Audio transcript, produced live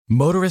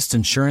Motorist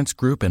Insurance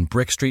Group and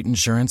Brick Street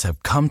Insurance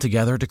have come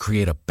together to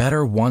create a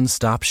better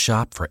one-stop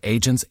shop for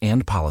agents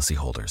and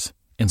policyholders,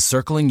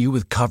 encircling you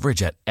with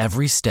coverage at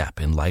every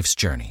step in life's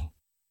journey.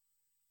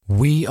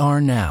 We are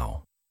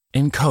now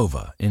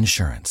Encova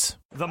Insurance.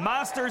 The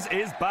Masters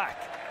is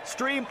back.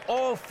 Stream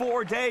all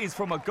 4 days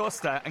from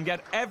Augusta and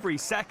get every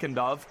second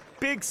of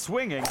big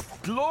swinging,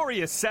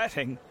 glorious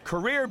setting,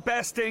 career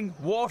besting,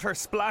 water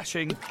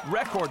splashing,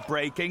 record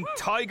breaking,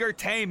 tiger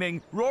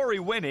taming, Rory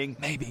winning,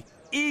 maybe,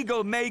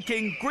 eagle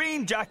making,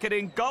 green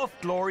jacketing, golf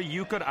glory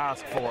you could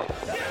ask for.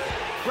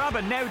 Grab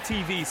a Now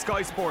TV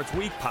Sky Sports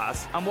Week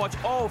Pass and watch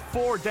all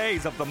 4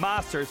 days of the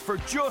Masters for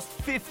just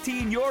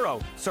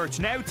 €15. Search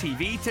Now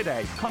TV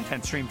today.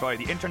 Content streamed via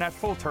the internet.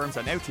 Full terms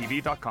at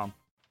nowtv.com.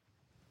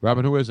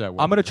 Robin, who is that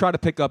one? I'm going to try to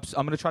pick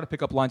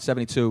up line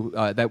 72.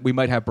 That we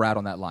might have Brad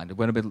on that line. It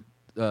would have been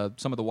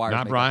some of the wires.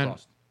 Not Brian.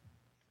 Crossed.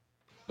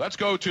 Let's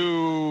go to.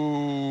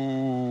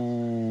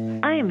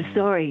 I am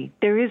sorry.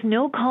 There is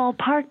no call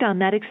parked on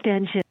that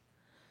extension.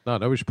 No,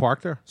 nobody's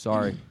parked there.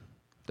 Sorry.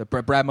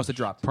 Brad must have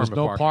dropped. There's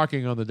no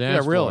parking on the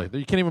dance floor. Yeah, really.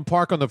 You can't even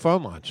park on the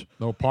phone lines.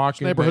 No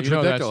parking. Neighborhood's You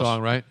know ridiculous. that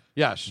song, right?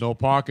 Yes. No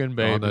parking,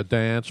 baby. On the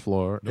dance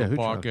floor. No who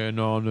parking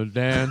on the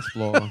dance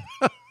floor.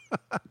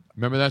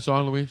 Remember that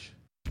song, Luigi?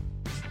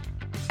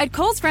 At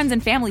Kohl's Friends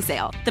and Family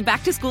Sale, the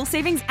back-to-school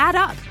savings add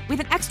up with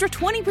an extra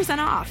 20%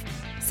 off.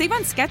 Save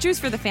on Skechers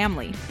for the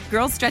family,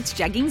 girls' stretch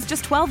jeggings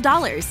just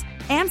 $12,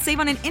 and save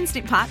on an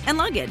Instant Pot and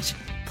luggage.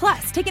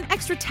 Plus, take an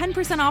extra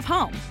 10% off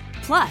home.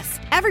 Plus,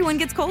 everyone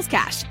gets Kohl's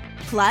Cash.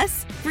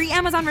 Plus, free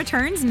Amazon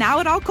returns now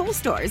at all Kohl's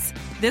stores.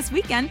 This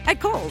weekend at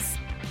Kohl's.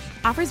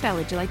 Offers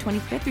valid July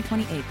 25th through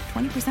 28th.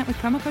 20% with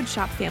promo code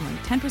SHOPFAMILY.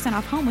 10%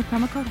 off home with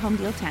promo code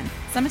HOMEDEAL10.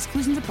 Some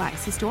exclusions apply.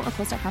 See store or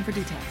Kohl's.com for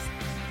details.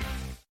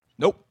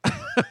 Nope.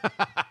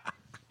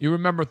 You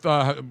remember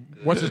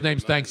what's his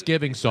name's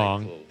Thanksgiving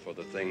song? For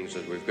the things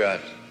that we've got,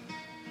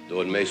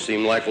 though it may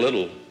seem like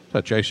little. Is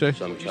that JC?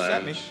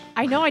 Sometimes.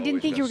 I know. I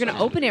didn't think you were going to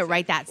open it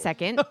right that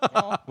second.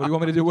 What do you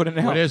want me to do with it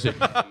now? What is it?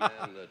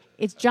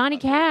 It's Johnny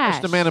Cash.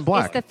 It's the Man in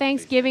Black. It's the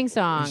Thanksgiving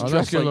song. Oh,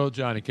 let's get a little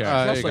Johnny Cash.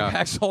 there Just you like go.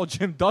 Hacksaw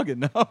Jim Duggan,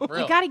 no?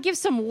 You got to give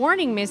some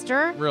warning,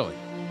 mister. Really?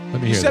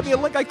 Let me You hear sent this. me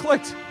a link, I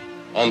clicked.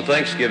 On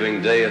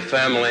Thanksgiving Day, a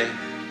family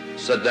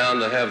sat down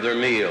to have their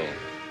meal.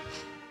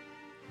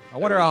 I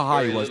wonder how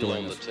high he Very was little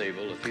doing on this. the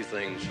table, a few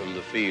things from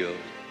the field.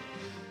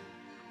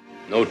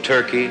 No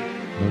turkey,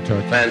 No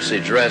turkey. fancy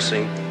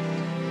dressing,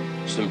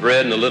 some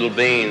bread and a little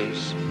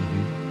beans.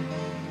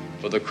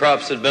 For the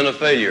crops had been a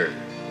failure,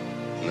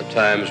 and the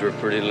times were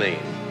pretty lean.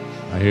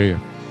 I hear you.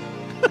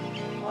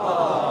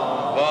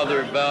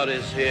 Father bowed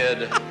his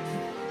head.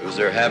 It was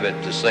their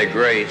habit to say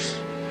grace.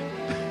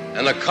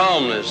 And a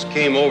calmness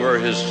came over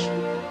his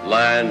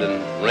lined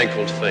and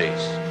wrinkled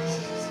face.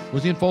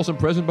 Was he in Folsom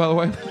Prison, by the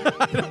way?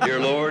 Dear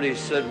Lord, he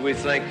said, we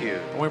thank you.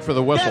 I went for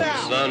the whistle. The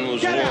sun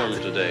was warm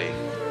today.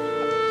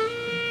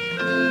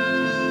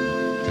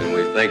 And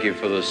we thank you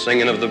for the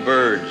singing of the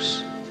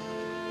birds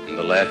and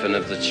the laughing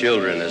of the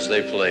children as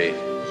they played.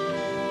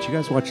 Did you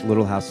guys watch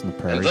Little House on the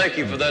Prairie? And thank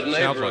you for that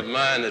neighbor of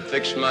mine that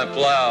fixed my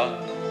plow.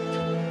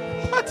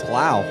 What?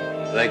 Wow.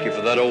 Thank you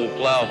for that old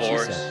plow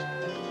horse.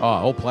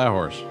 Oh, old plow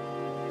horse.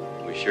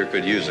 We sure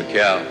could use a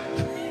cow.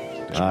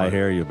 I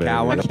hear you, baby.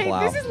 Cow and a Okay,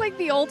 plow. this is like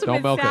the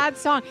ultimate milk it. sad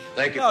song.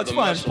 Thank you No, for it's the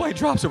fine. It's muscle. playing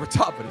drops over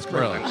top, but it's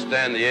great. I can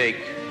stand the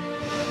ache.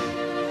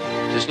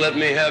 Just let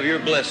me have your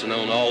blessing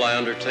on all I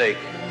undertake.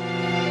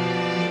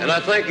 And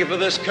I thank you for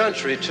this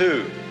country,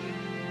 too.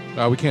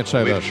 We can't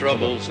say We've that.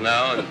 troubles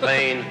now and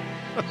pain,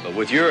 but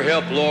with your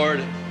help,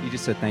 Lord, You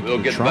just said thank we'll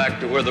you to get Trump.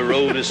 back to where the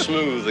road is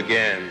smooth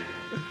again.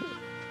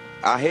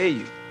 I hear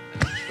you.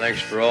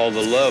 Thanks for all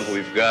the love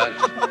we've got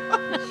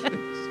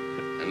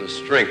and the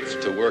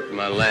strength to work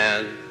my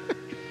land.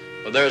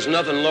 But there's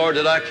nothing, Lord,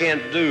 that I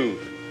can't do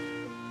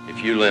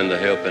if you lend a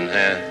helping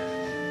hand.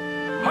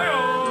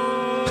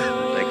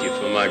 Thank you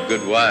for my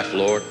good wife,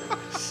 Lord, and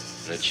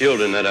the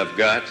children that I've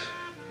got.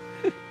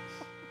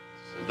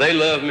 They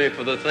love me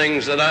for the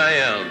things that I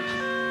am,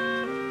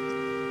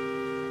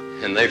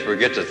 and they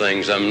forget the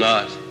things I'm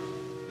not.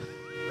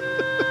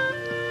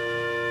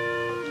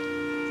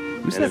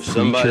 Who's And that if preacher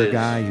somebody's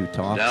guy who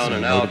talks down and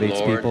and out, motivates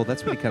Lord, people?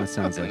 That's what he kind of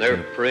sounds and like. they're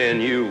too. praying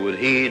you would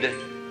heed.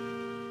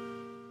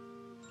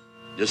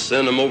 Just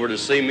send them over to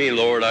see me,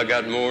 Lord. I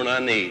got more than I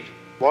need.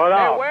 What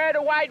up? Where are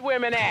the white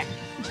women at?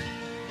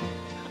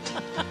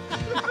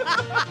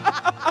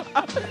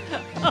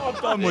 I'm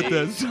done with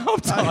this. I'm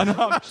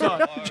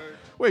done.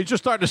 Wait, he's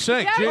just starting to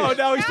sing. Yeah, Jeez. Oh,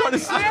 now he's starting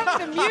to sing. Get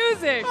the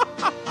music.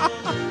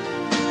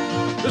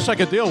 This I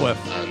could deal with.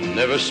 I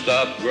never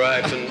stopped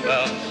griping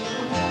about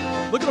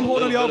Look at him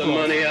holding the little bit of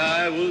envelope. money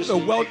I was The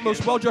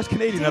most well-dressed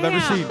Canadian I've ever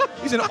Damn. seen.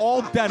 He's in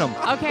all denim.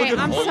 Okay, Look at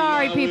I'm him.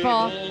 sorry,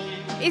 people.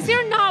 Is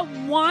there not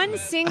one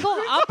single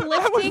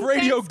uplifting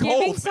radio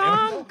Thanksgiving gold,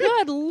 song?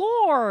 Good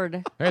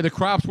Lord. Hey, the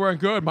crops weren't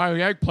good. My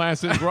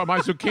eggplants didn't grow. My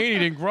zucchini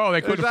didn't grow.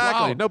 They couldn't Exactly.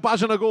 flower. No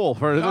Bajanagul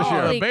for this No,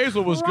 year. the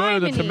basil was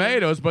good and the criminy.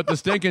 tomatoes, but the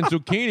stinking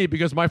zucchini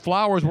because my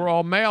flowers were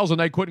all males and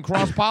they couldn't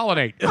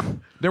cross-pollinate.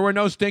 There were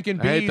no stinking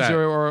I hate bees that.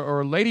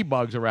 or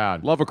ladybugs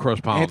around. Love a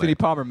cross-pollinate. Anthony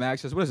Palmer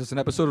Max says, "What is this? An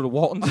episode of the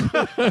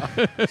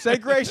Waltons?" Say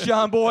grace,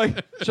 John boy.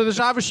 So there's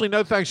obviously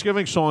no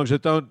Thanksgiving songs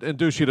that don't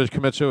induce you to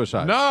commit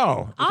suicide.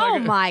 No. Oh,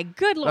 my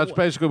good Lord. That's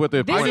basically what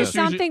the This point is is.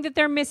 something that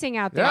they're missing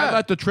out there. I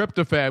let the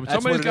tryptophan. That's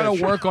Somebody's what it got is.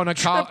 to work on a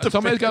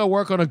somebody's got to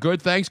work on a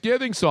good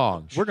Thanksgiving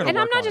song. We're gonna. And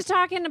I'm work not on just it.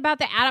 talking about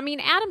the Adam. I mean,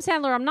 Adam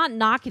Sandler. I'm not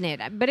knocking it,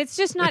 but it's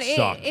just not. It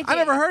sucked. It's, I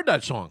never heard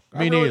that song. Me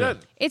I really neither.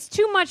 didn't. It's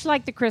too much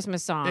like the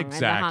Christmas song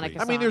Exactly. and the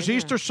Hanukkah I mean, song, there's yeah.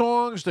 Easter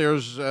songs,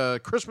 there's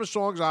Christmas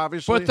songs,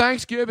 obviously. But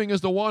Thanksgiving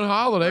is the one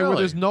holiday where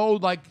Really? there's no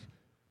like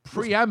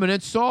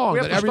preeminent song We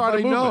have that to start a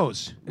everybody movement.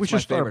 knows. We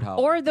should favorite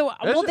holiday. Or the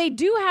well, it? they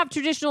do have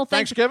traditional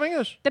Thanksgiving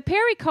is? The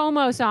Perry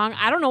Como song.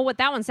 I don't know what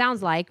that one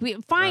sounds like.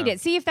 Find it.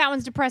 See if that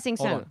one's depressing.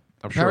 Hold soon. on.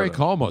 I'm sure. Perry it is.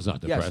 Como's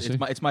not Yes,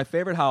 depressing. it's my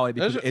favorite holiday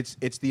because Is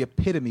it's the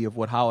epitome of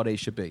what holidays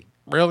should be.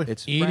 Really?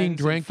 It's Eating, friends and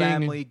drinking,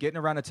 family, getting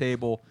around a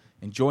table,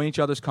 enjoying each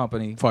other's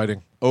company,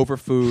 Fighting. over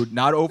food,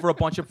 not over a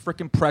bunch of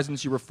freaking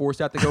presents you were forced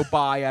out to go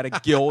buy at a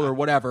guild or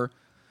whatever.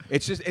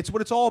 It's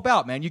what it's all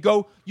about, man.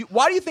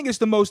 Why do you think it's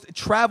the most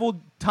traveled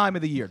time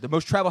of the year, the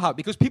most traveled holiday?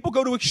 Because people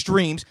go to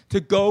extremes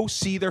to go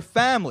see their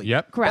family.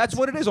 Yep. Correct. That's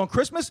what it is on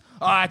Christmas.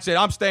 Oh, that's it.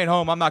 I'm staying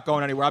home. I'm not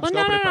going anywhere. I'm Well, just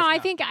no, opening no, no.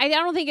 presents. I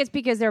don't think it's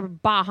because they're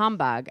bah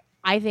humbug.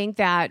 I think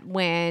that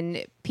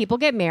when people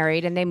get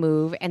married and they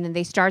move and then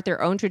they start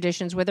their own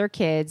traditions with their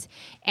kids,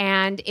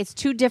 and it's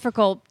too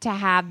difficult to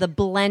have the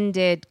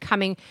blended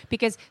coming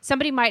because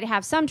somebody might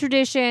have some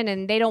tradition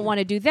and they don't want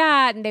to do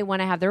that and they want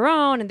to have their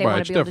own and they Right,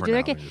 want it's to be able to do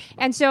their different kid.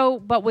 now. And so,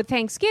 but with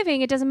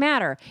Thanksgiving, it doesn't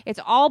matter. It's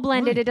all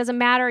blended. It doesn't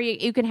matter.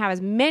 You can have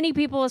as many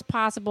people as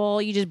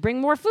possible. You just bring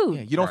more food.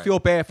 Yeah, you don't feel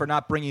bad for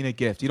not bringing a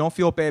gift. You don't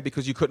feel bad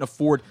because you couldn't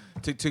afford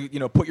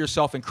to put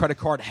yourself in credit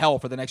card hell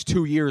for the next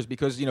 2 years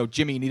because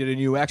Jimmy needed a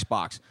new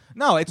Xbox.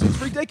 No, it's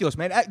ridiculous,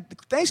 man.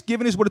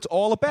 Thanksgiving is what it's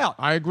all about.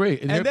 I agree.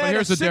 And but then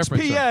here's at the 6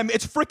 difference. though. p.m.,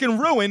 it's freaking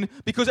ruined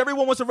because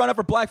everyone wants to run out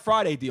for Black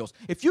Friday deals.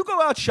 If you go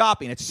out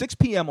shopping at 6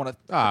 p.m. on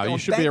you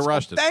should be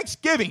arrested.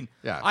 Thanksgiving,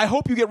 Yeah. I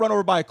hope you get run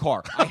over by a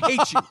car. I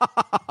hate you.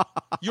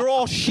 You're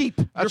all sheep.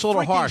 That's You're a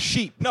little freaking harsh.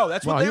 Sheep. No,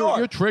 that's Well, what they you're- are.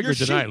 you're triggered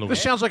sheep. tonight, Louis.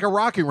 This sounds like a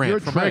Rocky rant You're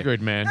for me.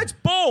 triggered, man. That's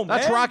bull, man.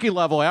 That's Rocky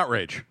level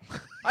outrage.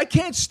 I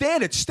can't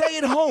stand it. Stay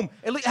at home.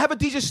 At least have a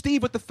DJ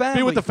Steve with the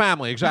family. Be with the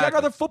family, You exactly. got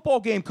another football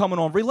game coming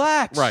on.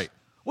 Relax. Right.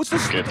 What's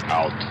this? Get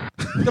out.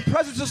 The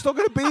presents are still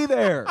going to be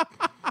there.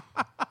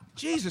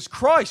 Jesus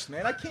Christ,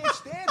 man. I can't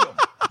stand them.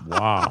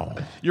 Wow.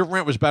 Your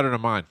rant was better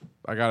than mine.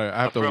 I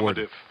have to award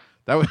you.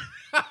 That was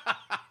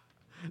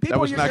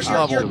People, was next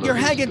level. You're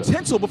hanging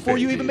tinsel before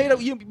you even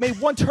made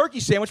one turkey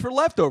sandwich for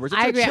leftovers.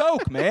 It's I a agree.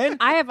 joke, man.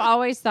 I have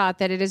always thought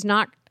that it is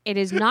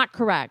not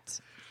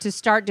correct to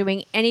start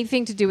doing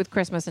anything to do with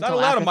Christmas Not until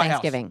allowed after in my house.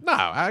 Thanksgiving. No,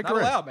 I Not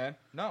agree. allowed, man.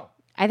 No.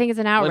 I think it's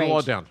an Lay outrage. the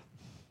law down.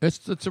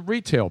 It's a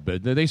retail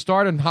bid. They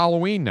start on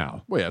Halloween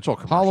now. Well, yeah, it's all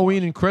commercial.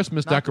 Halloween and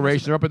Christmas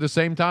decorations are up at the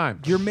same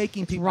time. You're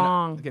making people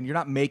Wrong. Again, you're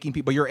not making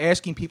people. You're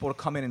asking people to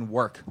come in and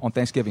work on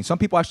Thanksgiving. Some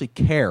people actually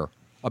care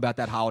about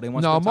that holiday. and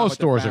want to No, spend time most with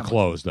their stores are family.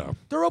 closed though.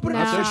 They're opening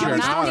No, up this year. not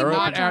It's fine. anymore,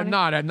 They're open.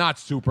 Tony. Not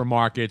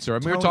supermarkets. Or I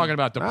mean, we're Tony. talking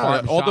about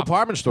department all shops.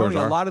 department stores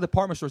Tony, a are. lot of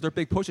department stores, their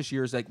big push this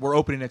year is like we're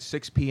opening at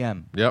 6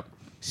 p.m. Yep.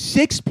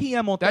 6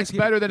 p.m. on That's Thanksgiving.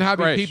 better than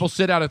having Grace. people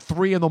sit out at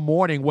 3 a.m.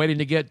 waiting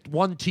to get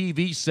one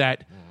TV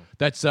set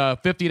that's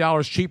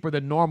 $50 cheaper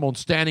than normal and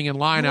standing in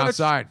line You wanna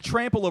outside.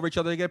 trample over each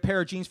other to get a pair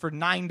of jeans for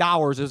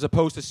 $9 as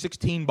opposed to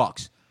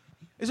 $16.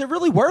 Is it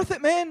really worth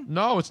it, man?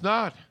 No, it's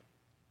not.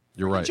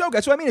 You're right. Joke.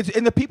 That's what I mean.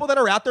 And the people that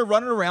are out there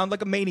running around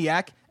like a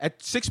maniac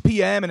at 6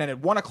 p.m. and then at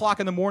 1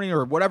 o'clock in the morning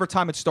or whatever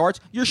time it starts,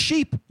 you're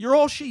sheep. You're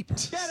all sheep.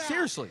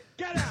 Seriously.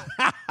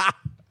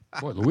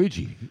 Boy,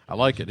 Luigi. I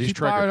like it. He's He's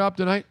fired triggered. up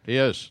tonight. He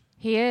is.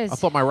 He is. I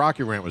thought my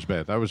Rocky rant was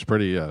bad. That was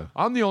pretty.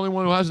 I'm the only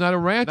one who hasn't had a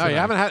rant. No, you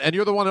tonight. haven't had, and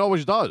you're the one that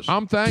always does.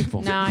 I'm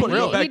thankful. No, You wanna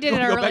go he back- did you it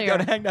wanna go back earlier. down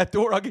and hang that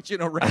door. I'll get you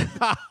in a rant.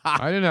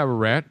 I didn't have a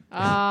rant. Do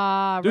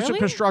some Really?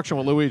 construction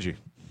with Luigi.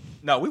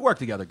 No, we work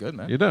together good,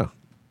 man. You do.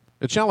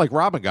 It sounded like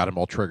Robin got him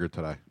all triggered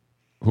today.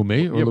 Who,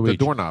 me or Yeah, with Luigi?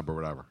 the doorknob or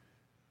whatever.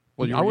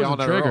 Well, you I were wasn't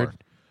yelling at her triggered. earlier.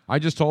 I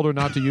just told her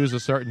not to use a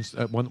certain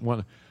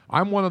one.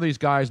 I'm one of these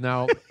guys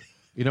now.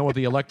 You know, with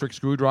the electric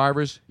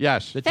screwdrivers.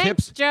 Yes. The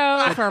Thanks, tips.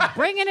 Joe, for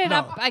bringing it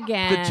up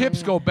again. The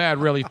tips go bad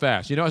really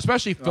fast. You know,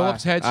 especially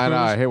Phillips head I screws. know,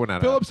 I hate when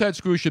that Phillips head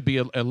screws should be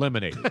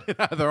eliminated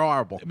They're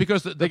horrible.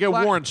 because They get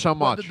worn so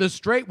well, much. the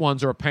straight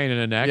ones are a pain in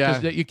the neck.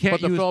 'Cause Yeah, you can't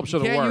but the use, Phillips you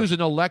are the can't worst. use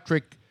an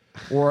electric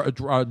or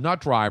a nut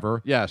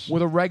driver. Yes.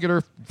 with a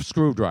regular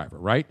screwdriver,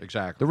 right?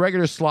 Exactly. The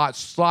regular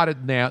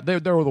slotted nail. They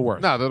were the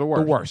worst. No, they're the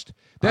worst. The worst.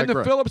 I Then the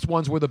agree. Phillips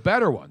ones were the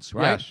better ones,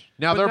 right? Yes.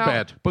 Now they're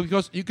bad. But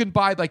because you can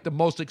buy like the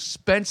most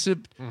expensive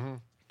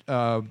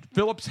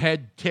Phillips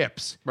head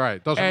tips.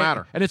 Right. Doesn't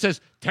matter. And it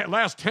says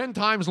last 10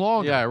 times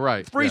longer. Yeah,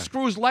 right. Three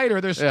screws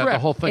later, they're stripped. Yeah, the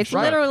whole thing. It's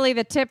literally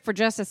the tip for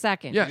just a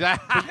second. Yeah.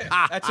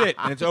 That's it,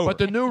 and it's over. But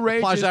the new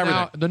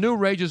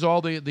Rage is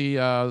all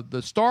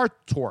the Star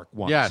Torque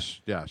ones.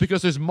 Yes.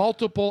 Because there's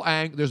multiple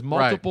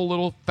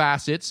little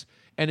facets,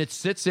 and it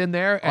sits in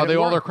there. And Are they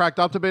all they're cracked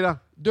up to be now?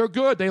 They're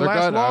good. They're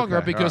last good? longer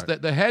Okay, because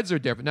the heads are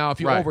different. Now, if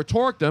you over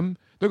torque them,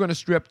 they're going to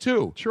strip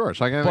too. Sure, it's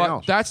like anything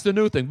else. That's the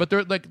new thing. But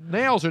they're like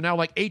nails are now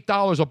like $8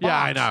 a box.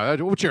 Yeah, I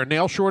know. What's your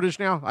nail shortage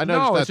now? I noticed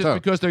no, that it's just too.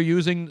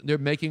 because they're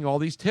making all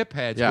these tip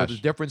heads with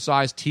a different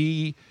size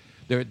T.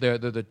 They're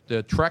the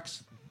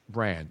Trex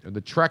brand or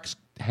the Trex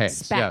heads.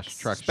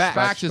 Specs. Yes,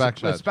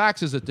 Trex.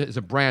 Specs is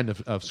a brand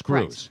of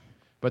screws.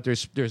 But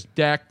there's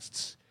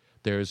Dex,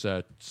 there's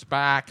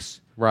Spax.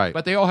 Right.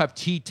 But they all have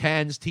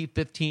T10s,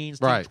 T15s,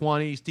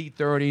 T20s,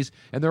 T30s,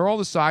 and they're all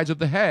the size of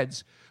the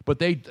heads. But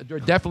they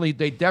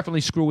definitely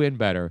screw in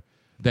better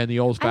than the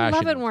old I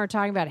fashioned. love it when we're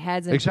talking about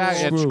heads and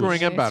Exactly, and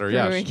screwing in better.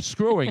 Yes,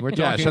 screwing. We're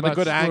talking and about a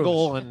good screws.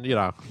 angle, and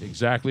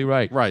exactly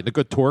right. Right, the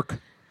good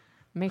torque.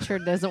 Make sure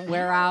it doesn't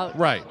wear out.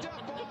 Right,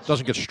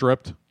 doesn't get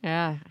stripped.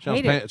 Yeah,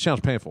 It sounds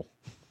painful.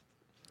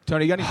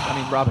 Tony, you got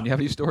any? Robin, you have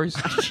any stories?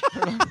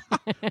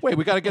 Wait,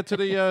 we got to get to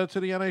the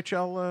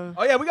NHL.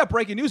 Oh yeah, we got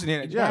breaking news in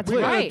here. Yeah, we're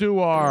going to do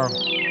our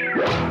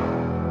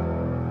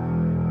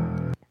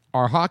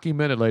hockey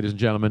minute, ladies and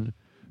gentlemen.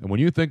 And when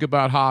you think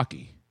about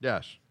hockey,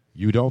 yes,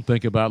 you don't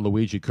think about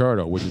Luigi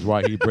Curto, which is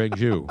why he brings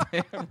you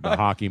the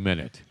hockey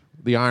minute.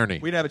 The irony.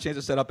 We didn't have a chance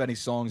to set up any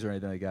songs or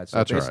anything like that. So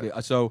That's basically,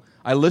 right. So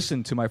I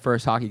listened to my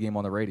first hockey game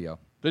on the radio.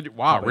 Did you?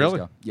 Wow, really?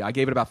 Ago. Yeah, I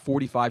gave it about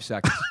 45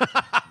 seconds.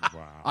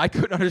 Wow. I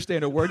couldn't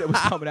understand a word that was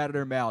coming out of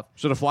their mouth.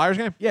 So the Flyers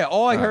game? Yeah,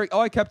 all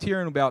I kept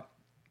hearing about.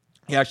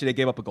 Yeah, actually, they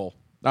gave up a goal.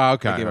 Oh,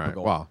 okay. They gave up a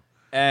goal. Wow.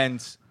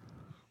 And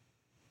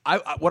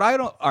what I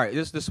don't. All right,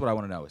 this is what I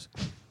want to know is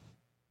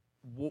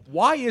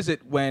why is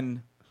it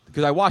when.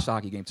 Because I watched the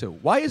hockey game too.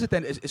 Why is it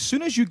then as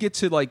soon as you get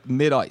to like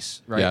mid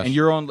ice, right, yes. and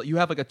you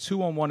have like a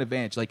 2-on-1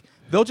 advantage, like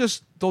they'll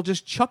just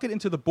chuck it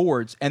into the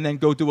boards and then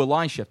go do a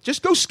line shift.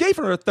 Just go skate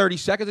for another 30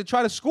 seconds and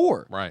try to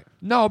score. Right.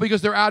 No,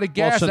 because they're out of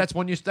gas. so- that's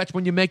when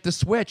you make the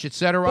switch at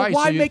center But ice.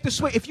 why So you- make the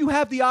switch if you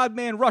have the odd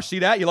man rush? See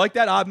that? You like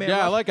that odd man? Yeah,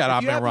 rush? I like that If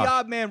odd you man have rush. the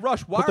odd man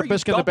rush. Why Put the are you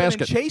biscuit in the dumping and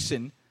basket.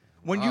 chasing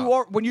when you're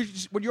already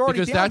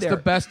because down that's there?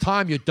 the best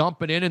time. You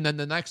dump it in, and then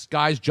the next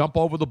guys jump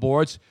over the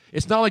boards.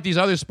 It's not like these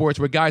other sports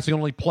where guys can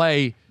only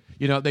play.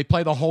 They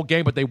play the whole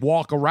game, but they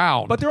walk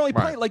around. But they're only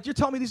playing like you're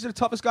telling me these are the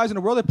toughest guys in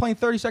the world. They're playing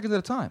 30 seconds at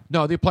a time.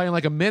 No, they're playing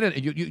like a minute.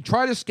 You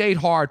try to skate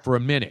hard for a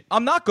minute.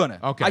 I'm not gonna.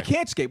 Okay. I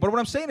can't skate. But what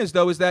I'm saying is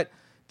that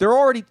they're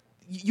already.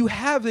 You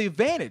have the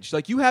advantage.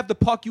 Like you have the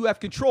puck, you have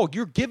control.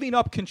 You're giving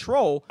up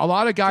control. A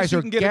lot of guys so you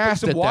are can get a drink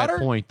gassed of at water?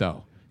 that point,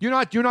 though. You're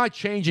not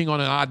changing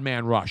on an odd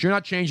man rush. You're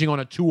not changing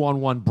on a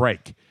 2-on-1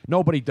 break.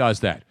 Nobody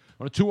does that.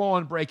 On a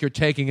 2-on-1 break, you're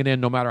taking it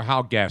in no matter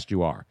how gassed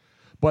you are.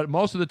 But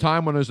most of the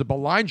time when there's a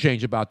line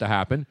change about to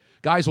happen,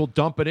 guys will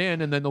dump it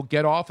in and then they'll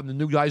get off and the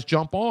new guys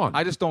jump on.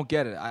 I just don't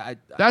get it.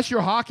 That's your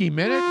hockey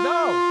minute?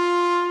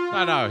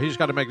 No, he's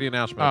got to make the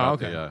announcement. Oh,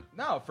 about okay.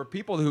 No, for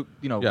people who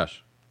Yes.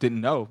 didn't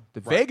know,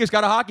 Vegas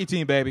got a hockey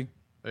team, baby.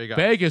 There you go.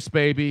 Vegas,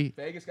 baby.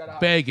 Vegas got a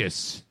hockey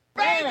Vegas.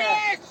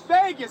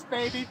 Vegas,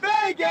 baby,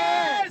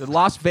 Vegas! The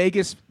Las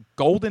Vegas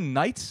Golden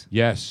Knights.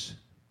 Yes.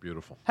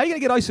 Beautiful. How are you gonna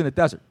get ice in the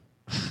desert?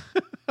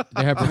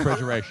 They have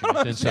refrigeration.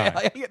 It's inside.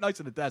 How you get ice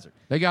in the desert?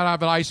 They got to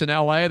have ice in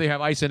L.A. They have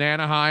ice in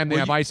Anaheim. They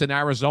have ice in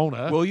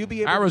Arizona. Will you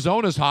be able?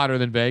 Arizona's hotter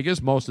than Vegas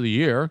most of the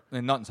year.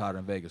 And nothing's hotter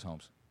than Vegas,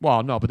 Holmes.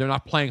 Well, no, but they're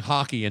not playing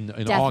hockey in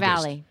Death August.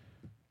 Valley.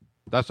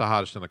 That's the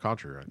hottest in the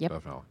country, right? Yep.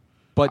 Definitely.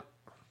 But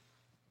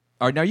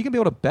all right, now you can be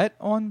able to bet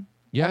on.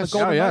 Yes, the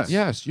Golden yes. Knights?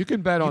 Yes, you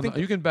can bet on.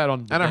 You can bet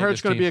on. And I heard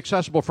it's going to be teams.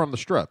 accessible from the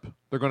Strip.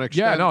 They're going to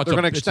extend. Yeah, no, they're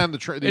going to extend the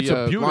It's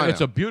lineup.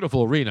 a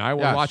beautiful arena. I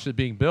Yes. watched it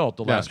being built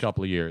the last Yes.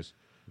 couple of years,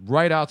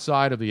 right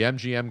outside of the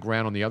MGM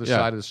Grand on the other Yeah.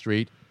 side of the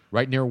street,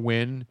 right near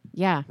Wynn.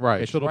 Yeah.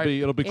 Right. It's So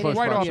it'll be It close is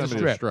right off the proximity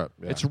strip. to Strip.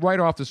 Yeah. It's right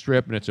off the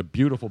strip, and it's a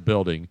beautiful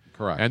building.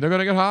 Correct. And they're going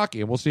to get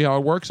hockey, and we'll see how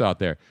it works out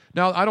there.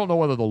 Now, I don't know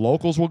whether the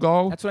locals will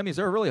go. That's what I mean. Is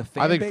there really a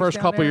fan I think base first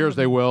down couple there? of years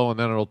they will, and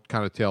then it'll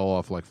kind of tail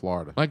off like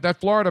Florida. Like that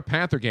Florida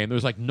Panther game, there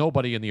was like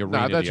nobody in the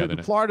arena No, the other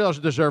night. Florida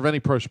doesn't deserve any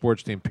pro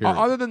sports team. Period.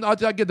 Other than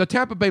the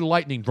Tampa Bay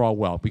Lightning draw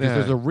well because Yeah.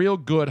 there's a real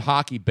good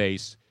hockey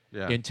base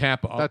Yeah. in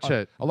Tampa. That's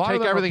it. A lot Take of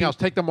them are everything else.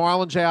 Take the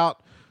Marlins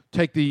out.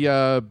 Take the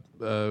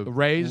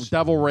Rays,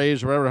 Devil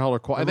Rays, whatever the hell they're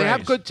called. And they have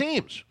Rays. good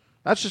teams.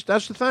 That's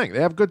the thing.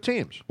 They have good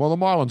teams. Well, the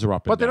Marlins are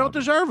up, But they and don't down.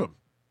 deserve them.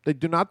 They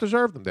do not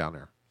deserve them down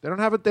there. They don't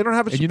have it. They don't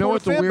have a. And you know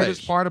what the supportive fan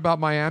weirdest base. part about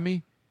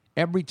Miami?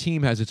 Every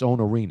team has its own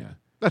arena.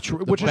 That's The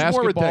which is more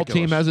basketball ridiculous.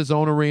 team has its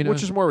own arena.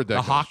 Which is more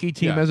ridiculous. The hockey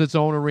team Yeah. has its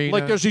own arena.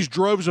 Like there's these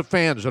droves of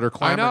fans that are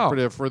I know.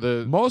 clamoring for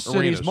the most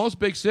arenas. cities, most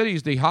big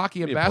cities, the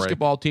hockey and Give me a break.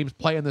 basketball teams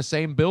play in the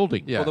same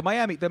building. Yeah. Well,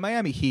 the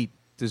Miami Heat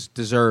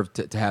deserve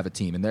to have a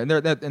team, and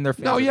they're fans.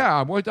 No,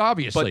 yeah, well,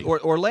 obviously.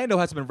 But Orlando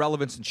hasn't been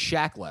relevant since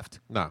Shaq left.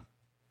 No.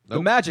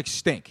 The Magic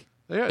stink.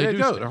 They do do.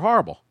 stink. They're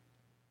horrible.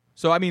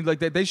 So I mean, like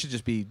they should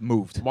just be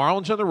moved.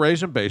 Marlins and the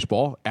Rays in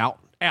baseball out.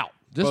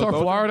 This is our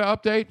Florida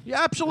update?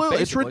 Yeah, absolutely.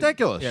 Basically. It's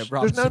ridiculous. Yeah,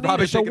 Rob, There's no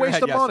need. It's a shaking her waste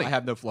head, of yes, money. I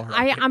have no Florida.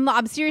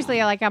 I'm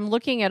seriously I'm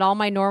looking at all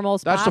my normal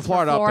spots That's the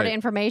Florida for Florida update.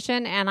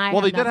 information, and I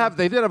Well, have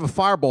they did have a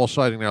fireball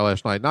sighting there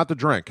last night, not the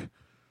drink.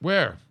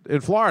 Where?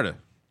 In Florida.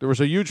 There was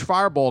a huge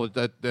fireball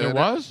that There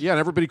was? Yeah, and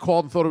everybody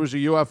called and thought it was a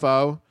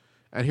UFO,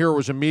 and here it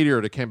was a meteor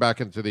that came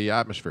back into the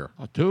atmosphere.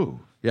 Oh, dude.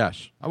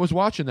 Yes. I was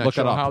watching that Look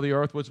show, it up. how the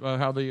Earth was,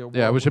 how the...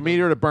 Yeah, it was a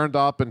meteor that burned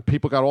up, and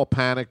people got all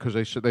panicked because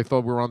they said they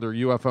thought we were under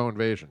UFO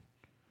invasion.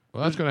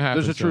 Well, that's going to happen.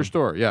 This is a true soon.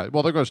 story. Yeah,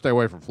 well, they're going to stay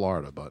away from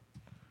Florida, but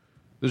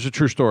this is a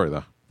true story,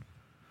 though.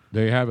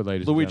 There you have it,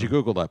 ladies Luigi, and gentlemen.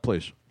 Google that,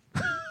 please.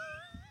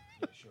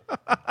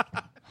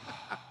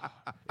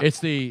 It's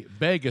the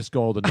Vegas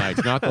Golden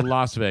Knights, not the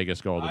Las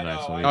Vegas Golden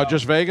Knights. Oh,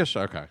 just Vegas?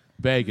 Okay.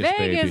 Vegas,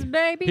 Vegas,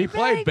 baby, He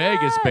played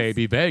Vegas,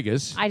 baby,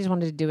 Vegas. I just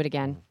wanted to do it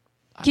again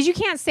because you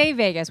can't say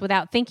Vegas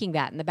without thinking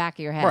that in the back of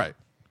your head. Right.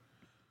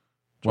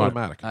 It's What?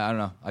 automatic. I don't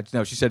know.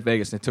 No, she said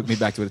Vegas, and it took me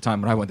back to a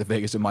time when I went to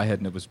Vegas in my head,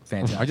 and it was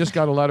fantastic. I just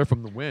got a letter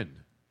from the Win.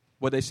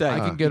 What'd they say? I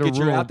can get a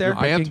you room. out there?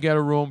 I can get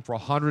a room for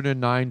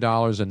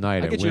 $109 a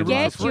night. I at get you a Wynn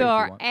room Las for Get free if you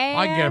your want. ass.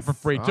 I can get it for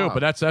free too, but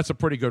that's a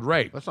pretty good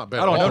rate. That's not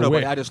bad I don't at know all.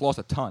 nobody. Win. I just lost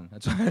a ton.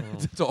 That's,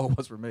 that's all it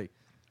was for me.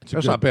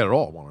 That's not bad at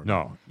all. Warren.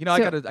 No. You know, I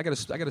got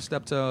to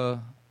step to.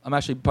 I'm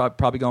actually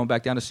probably going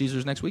back down to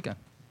Caesars next weekend.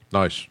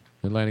 Nice.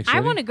 Atlantic City. I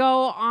want to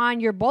go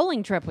on your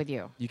bowling trip with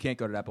you. You can't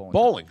go to that bowling.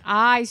 Bowling.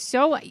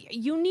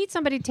 You need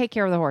somebody to take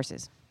care of the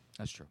horses.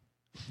 That's true.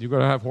 You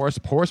going to have horse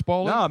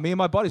bowling? No, me and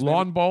my buddies.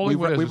 Lawn man, bowling?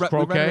 What is we this,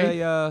 rented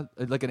croquet?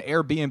 like an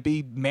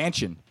Airbnb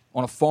mansion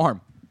on a farm.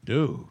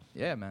 Dude.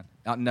 Yeah, man,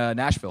 out in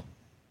Nashville.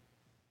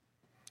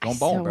 Going I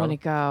bowling, still brother. want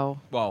to go.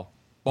 Well,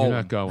 bowling. You're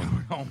not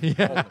going.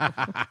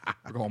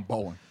 We're going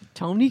bowling.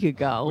 Tony could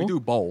go. We do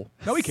bowl.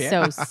 No, we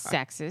can't. So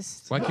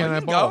sexist. Why can't I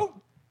You can bowl?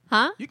 go.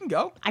 Huh? You can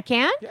go. I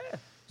can? Yeah,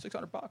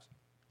 $600.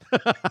 You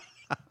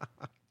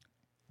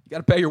got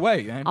to pay your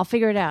way, man. I'll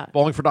figure it out.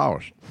 Bowling for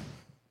dollars.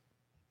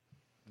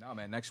 No,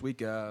 man. Next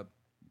week.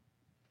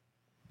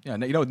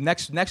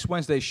 Next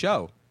Wednesday's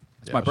show.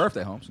 It's my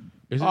birthday, Holmes.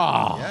 Is it?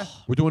 Yeah.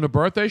 We're doing a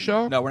birthday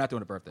show? No, we're not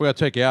doing a birthday. We got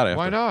to take you out after.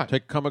 Why not?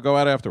 Come and go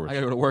out afterwards. I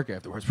got to go to work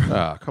afterwards.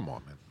 Ah, come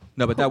on, man.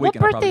 No, but that What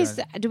weekend. I'll probably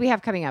birthdays do we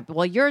have coming up?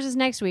 Well, yours is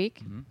next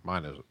week.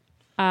 Mine isn't.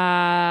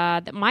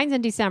 Mine's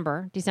in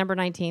December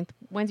 19th.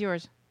 When's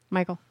yours,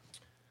 Michael?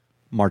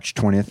 March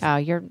 20th.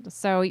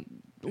 Oh,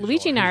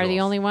 Luigi and I are the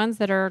only ones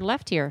that are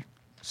left here.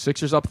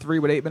 Sixers up 3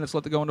 with 8 minutes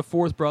left to go in the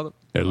fourth, brother.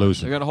 They're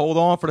losing. They're going to hold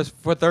on for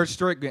third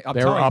straight game. I'm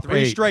They're telling you, up 3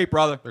 8. straight,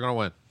 brother. They're going to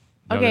win.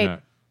 No, Okay. they're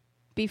not.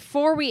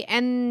 Before we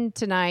end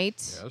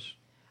tonight,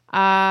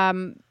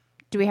 Yes.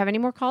 do we have any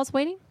more calls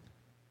waiting?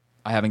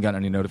 I haven't gotten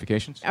any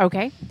notifications.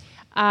 Okay.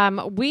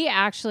 We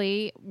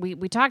actually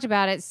we talked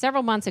about it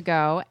several months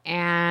ago,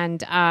 and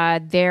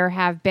there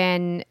have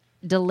been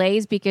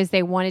delays because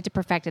they wanted to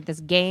perfect it.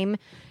 This game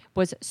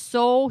was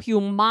so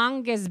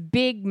humongous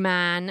big,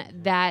 man,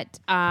 that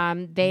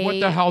they... What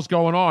the hell's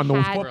going on?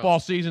 The had- football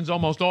season's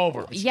almost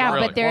over. Yeah,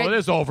 Really? but they're- Well, it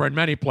is over in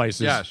many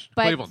places. Yes.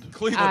 But, Cleveland.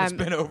 Cleveland has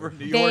been over.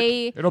 New York.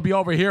 They, It'll be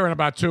over here in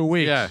about 2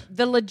 weeks. Yeah.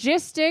 the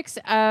logistics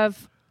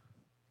of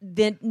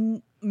the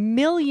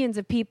millions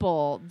of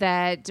people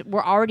that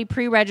were already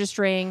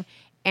pre-registering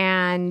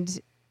and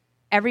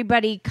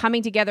everybody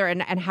coming together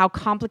and how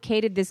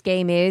complicated this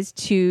game is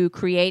to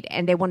create,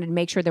 and they wanted to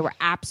make sure there were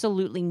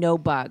absolutely no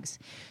bugs.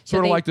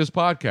 Sort of they- like this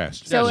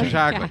podcast. So, Yes,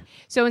 exactly. yeah.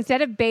 So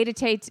instead of beta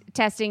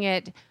testing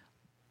it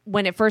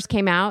when it first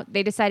came out,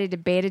 they decided to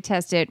beta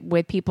test it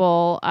with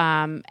people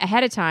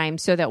ahead of time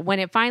so that when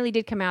it finally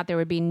did come out, there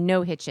would be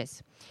no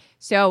hitches.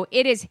 So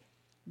it is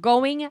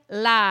going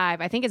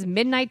live. I think it's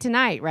midnight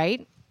tonight,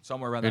 right?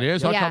 Somewhere around It there.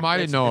 is? How Yeah. come I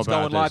didn't know It's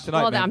about going live this?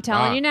 tonight, Well, man. I'm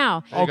telling you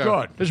now. Oh, There you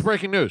go. good. This is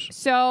breaking news.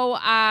 So,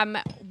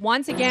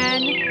 once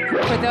again,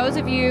 for those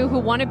of you who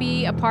want to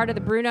be a part of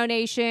the Bruno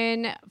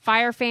Nation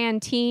Fire Fan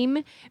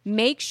team,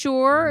 make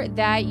sure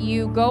that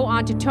you go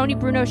on to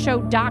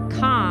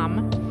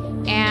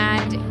TonyBrunoShow.com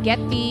and get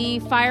the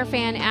Fire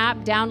Fan app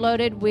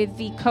downloaded with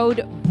the code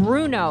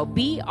BRUNO,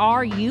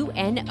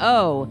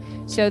 BRUNO,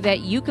 so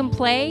that you can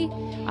play.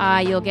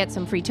 You'll get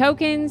some free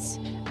tokens.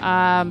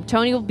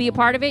 Tony will be a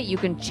part of it. You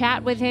can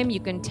chat with him. You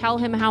can tell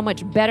him how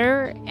much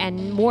better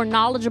and more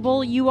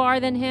knowledgeable you are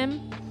than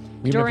him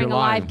if during you're a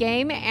live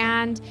lying. game.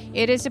 And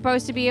it is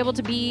supposed to be able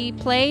to be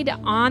played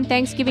on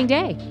Thanksgiving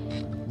Day.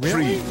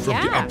 Really? From the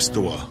Yeah. App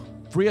Store.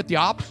 Free at the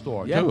App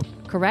Store, Yeah. too.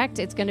 Correct.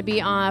 It's going to be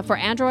for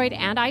Android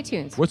and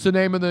iTunes. What's the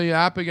name of the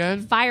app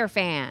again? Fire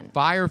Fan.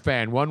 Fire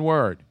Fan, one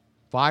word.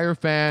 Fire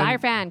Fan. Fire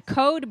Fan.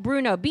 Code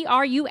Bruno.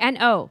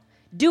 BRUNO.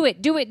 Do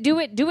it. Do it. Do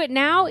it. Do it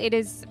now. It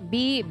is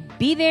be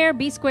there.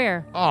 Be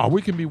square. Oh,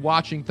 we can be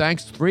watching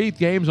 3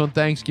 games on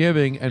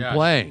Thanksgiving and Yes.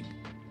 playing.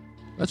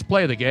 Let's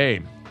play the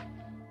game.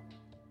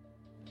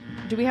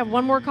 Do we have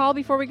one more call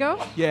before we go?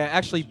 Yeah,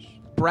 actually,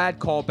 Brad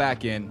called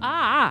back in.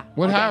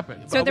 What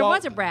happened? So there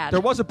was a Brad. There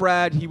was a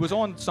Brad. He was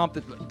on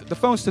something. The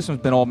phone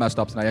system's been all messed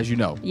up tonight, as you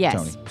know, Yes.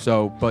 Tony.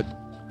 So, but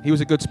he was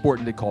a good sport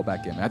and did call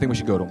back in. I think we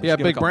should go to him. Yeah, Just give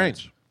him a big couple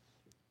brains.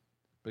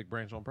 Big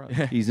brains on Brad.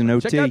 He's an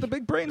OT. Check out the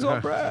big brains on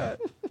Brad.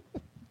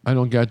 I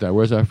don't get that.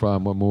 Where's that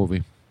from? What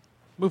movie?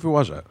 movie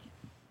was that?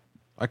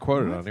 I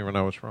quoted it. I don't even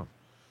know what's from.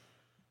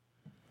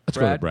 Let's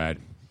go to Brad.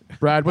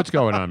 Brad, what's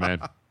going on,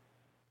 man?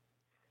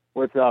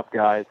 What's up,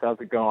 guys?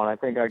 How's it going? I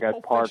think I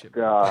got parked.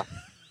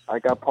 I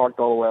got parked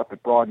all the way up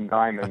at Broad and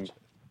Diamond.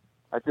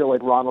 I feel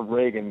like Ronald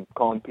Reagan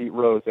calling Pete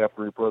Rose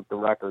after he broke the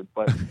record.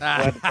 But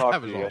glad to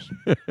talk to you. Awesome.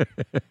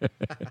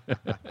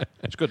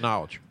 It's good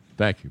knowledge.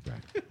 Thank you,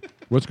 Brad.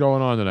 What's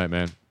going on tonight,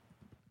 man?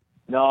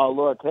 No,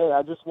 look, hey,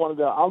 I just wanted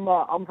to.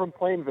 I'm from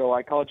Plainville.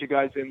 I called you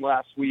guys in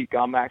last week.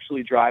 I'm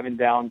actually driving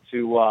down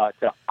to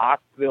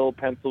Oakville,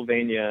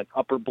 Pennsylvania,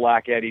 Upper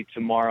Black Eddy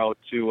tomorrow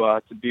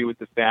to be with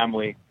the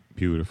family.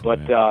 Beautiful.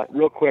 But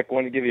real quick, I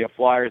want to give you a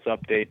Flyers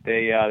update.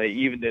 They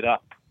evened it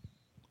up.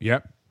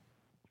 Yep.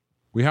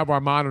 We have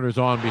our monitors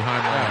on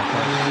behind my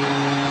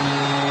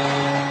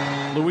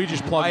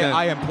Luigi's plugged in.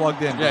 I am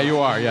plugged in. Yeah, you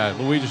are. Yeah,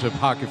 Luigi's a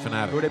hockey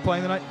fanatic. Who are they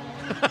playing tonight?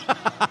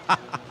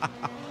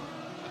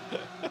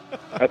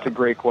 That's a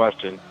great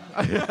question.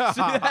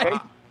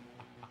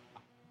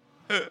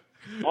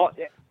 Well,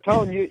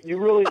 Tone,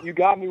 you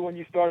got me when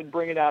you started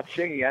bringing out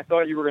Chingy. I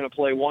thought you were going to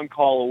play one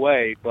call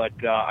away, but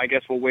I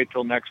guess we'll wait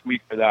till next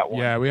week for that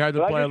one. Yeah, we had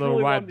to play a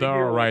little right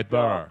there.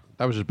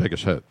 That was his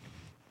biggest hit.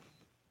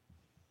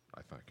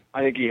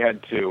 I think he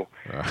had two.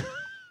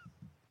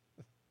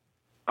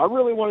 I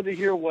really wanted to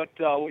hear what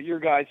your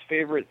guys'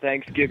 favorite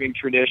Thanksgiving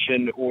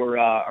tradition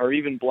or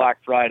even Black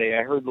Friday.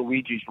 I heard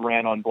Luigi's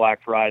ran on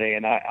Black Friday,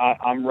 and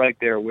I'm right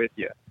there with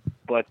you.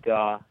 But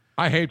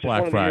I hate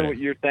Black Friday. Friday. Hear what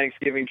your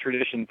Thanksgiving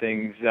tradition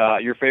things,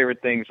 your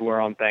favorite things were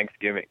on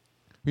Thanksgiving.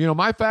 You know,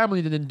 my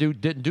family didn't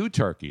do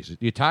turkeys.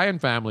 The Italian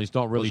families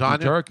don't really Lasagna?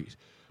 do turkeys.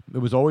 It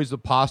was always the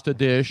pasta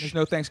dish. There's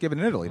no Thanksgiving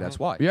in Italy. That's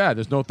why. Yeah,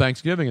 there's no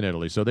Thanksgiving in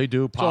Italy, so they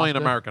do pasta. It's only an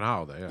American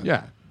holiday.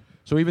 Yeah.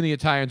 So even the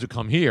Italians who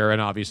come here and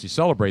obviously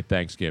celebrate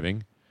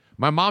Thanksgiving,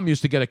 my mom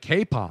used to get a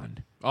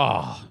capon.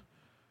 Oh.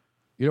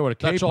 You know what a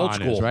capon That's old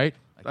school. is, right?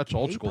 That's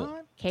old school.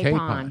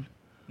 Capon.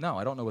 No,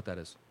 I don't know what that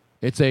is.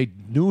 It's a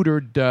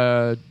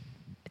neutered...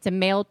 It's a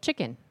male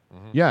chicken.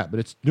 Yeah, but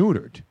it's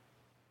neutered.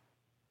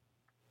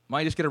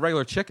 Might just get a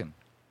regular chicken.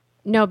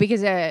 No,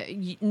 because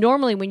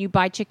normally when you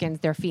buy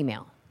chickens, they're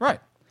female. Right.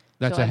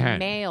 That's so a hen.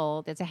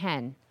 Male, that's a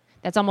hen.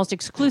 That's almost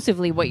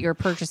exclusively what you're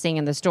purchasing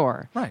in the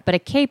store. Right. But a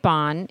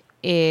capon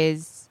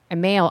is a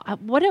male.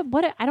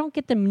 What? I don't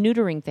get the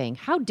neutering thing.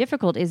 How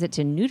difficult is it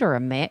to neuter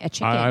a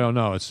chicken? I don't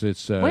know. It's.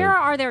 Where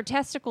are their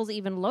testicles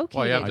even located?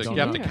 Well, you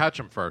have to catch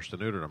them first to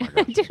neuter them.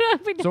 I guess.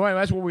 So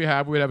anyway, that's what we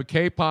have. We'd have a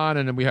capon,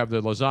 and then we have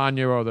the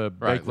lasagna or the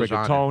baked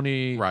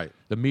rigatoni, right?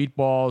 The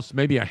meatballs,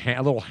 maybe a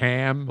little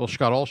ham, little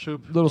scotol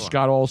soup, soup.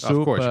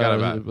 Of course, you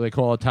gotta have they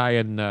call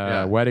Italian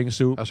wedding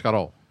soup.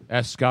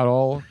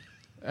 Escarole,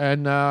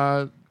 and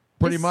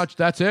pretty much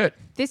that's it.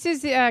 This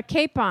is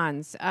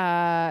capons.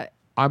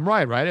 I'm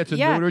right? It's a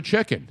neutered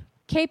chicken.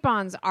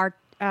 Capons are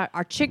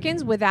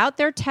chickens without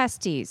their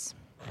testes.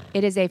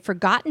 It is a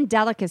forgotten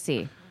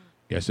delicacy.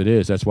 Yes, it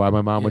is. That's why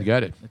my mom would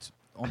get it. It's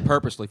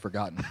purposely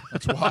forgotten.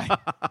 That's why.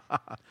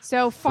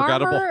 So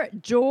farmer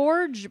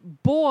George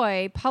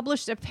Boy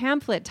published a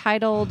pamphlet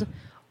titled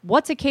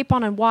 "What's a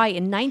Capon and Why"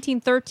 in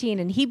 1913,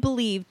 and he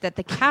believed that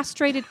the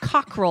castrated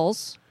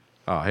cockerels,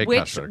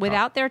 which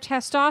without their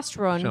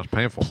testosterone sounds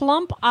painful,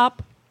 plump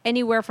up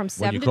anywhere from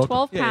 7 to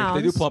 12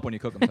 pounds. They do plump when you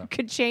cook them.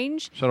 Could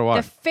change I.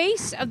 the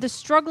face of the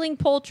struggling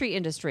poultry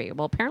industry.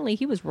 Well, apparently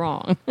he was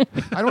wrong.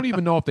 I don't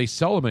even know if they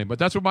sell them, but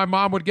that's what my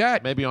mom would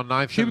get. Maybe on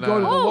 9th. She would go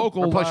to the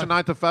local place on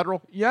 9th of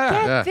Federal.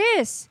 Yeah. Get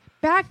this.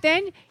 Back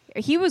then,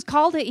 he was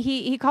called.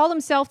 He called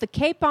himself the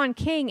Capon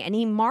King, and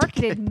he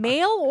marketed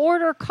mail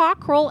order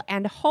cockerel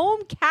and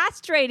home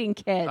castrating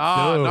kits.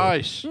 Oh,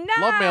 nice.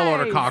 Love mail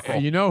order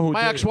cockerel. You know who?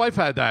 My ex-wife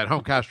had that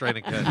home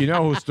castrating kit. You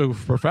know who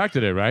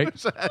perfected it, right?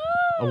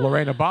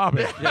 Lorena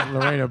Bobbitt.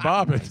 Lorena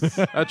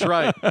Bobbitt. That's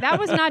right. That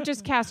was not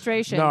just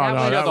castration. No,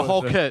 that was, the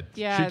whole kit.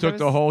 Yeah, she took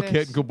the whole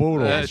kit and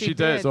caboodle. Yeah, she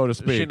did, so to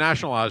speak. She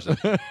nationalized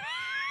it.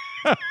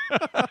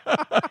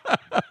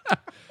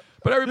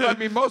 But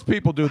everybody, most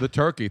people do the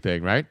turkey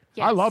thing, right?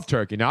 Yes. I love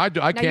turkey. Now, I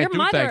can't do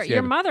Thanksgiving.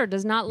 Your mother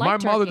does not like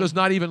turkey. My mother does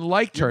not even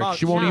like turkey.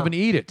 She won't even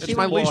eat it. It's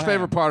my least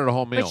favorite part of the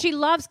whole meal. But she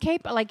loves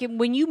capon. Like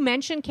when you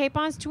mention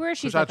capons to her,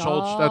 she's like,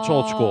 that's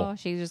old school.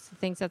 She just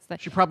thinks that's the.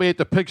 She probably ate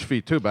the pig's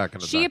feet too back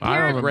in the day.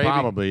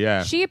 Probably,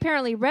 yeah. She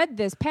apparently read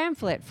this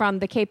pamphlet from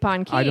the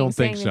Capon King. I don't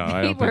think saying so.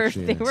 that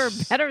they were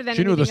better than.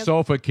 She knew the anything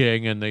sofa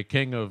king and the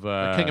king of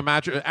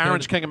mattresses.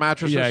 Aaron's king of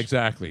mattresses. Yeah,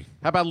 exactly.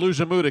 How about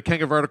Luzamuda,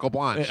 king of vertical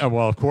blinds?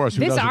 Well, of course.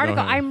 This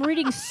article, I'm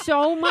reading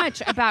so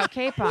much about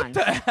capon. What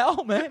the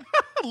hell, man?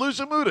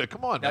 Luzamuda,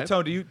 come on, now, man.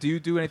 Tone, do you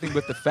do anything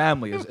with the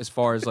family as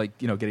far as like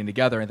getting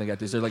together or anything like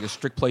that? Is there like a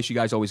strict place you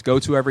guys always go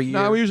to every year?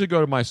 No, we usually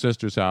go to my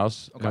sister's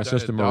house. My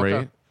sister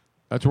Marie.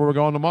 That's where we're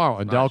going tomorrow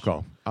in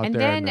Delco. And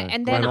then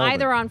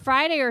either on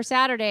Friday or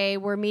Saturday,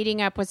 we're meeting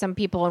up with some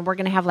people, and we're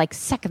going to have like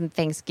second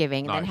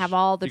Thanksgiving, and then have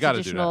all the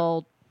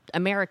traditional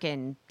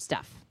American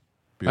stuff.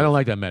 I don't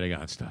like that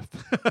Medigan stuff.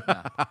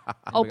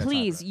 Oh,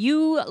 please.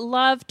 You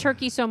love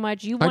turkey so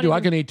much. You I want do. I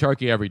can eat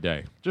turkey every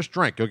day. Just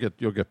drink.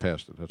 You'll get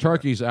past it. That's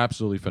Turkey's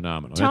absolutely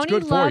phenomenal. And Tony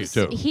it's good loves, for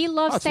you, too. He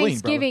loves it's lean,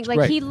 Thanksgiving.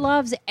 brother. It's He great.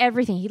 loves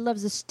everything. He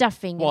loves the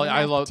stuffing. Well, and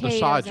I love the potatoes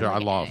sides. and I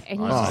love. and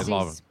he's I just-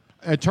 love them.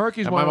 And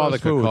turkey's And one my of mother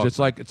those could foods.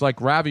 cook. It's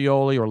like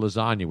ravioli or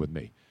lasagna with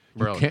me.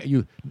 You Really?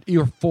 can't,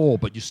 you're full,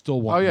 but you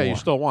still want Oh, yeah, more. you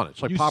still want it.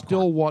 It's like you popcorn.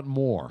 still want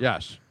more.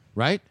 Yes.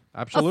 Right?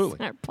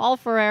 Absolutely. Paul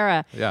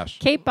Ferreira. Yes.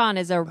 Capon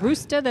is a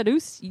rooster that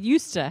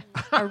used to.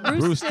 A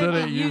rooster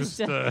that used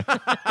to.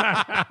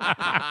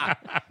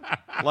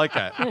 Like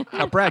that.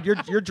 Now, Brad,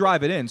 you're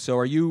driving in, so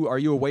are you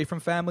away from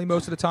family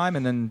most of the time,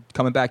 and then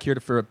coming back here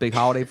for a big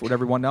holiday with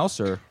everyone else,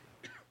 or?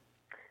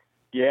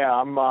 Yeah,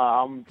 I'm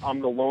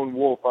the lone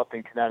wolf up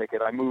in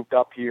Connecticut. I moved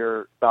up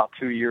here about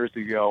 2 years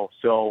ago,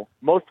 so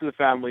most of the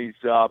family's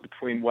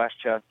between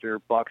Westchester,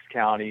 Bucks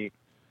County,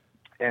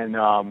 and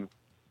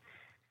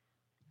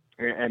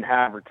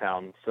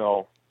Havertown.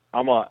 So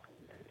I'm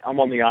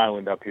on the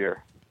island up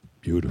here.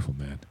 Beautiful,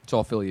 man. It's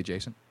all Philly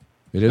adjacent.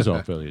 It is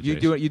all Philly You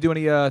do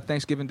any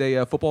Thanksgiving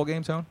Day football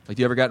game, Tone? Like,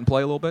 do you ever get and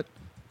play a little bit?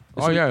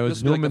 This Oh, will be- yeah. It this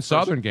was will be like Newman the first-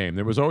 Southern game.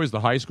 There was always the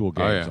high school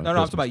games. yeah. on No, I'm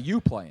talking Christmas. about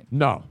you playing.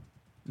 No.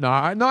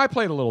 I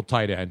played a little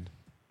tight end.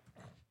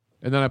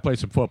 And then I played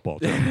some football,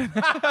 too.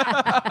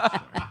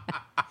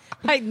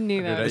 I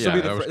knew that. This Yeah,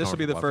 will that was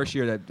be the coming first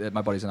year that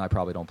my buddies and I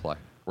probably don't play.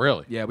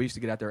 Really? Yeah, we used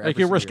to get out there. Like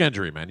every you risk year.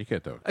 injury, man. You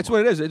can't do it. That's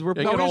what it is. We're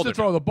No, we used older to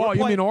throw now. the ball. We're You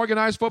mean playing-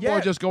 organized football or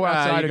Yeah. just go you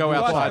outside and go do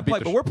outside. ball? beat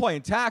the but we're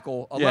playing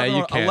tackle. 11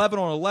 you on, can't. 11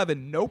 on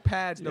 11, no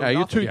pads, no Yeah, you're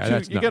nothing. Yeah,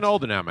 that's you're getting nuts.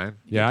 older now, man.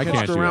 Yeah, I You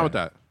can't screw do around that. with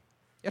that.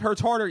 It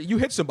hurts harder. You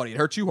hit somebody, it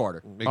hurts you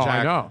harder. Exactly. Oh,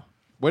 I know.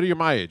 Wait till you're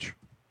my age.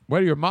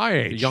 Wait, you're my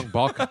age. A young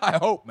buck. I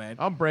hope, man.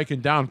 I'm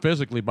breaking down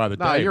physically by the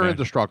Nah, day, you're man.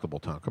 indestructible,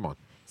 Tom. Come on.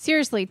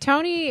 Seriously,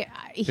 Tony,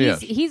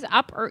 is. he's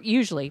up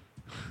usually.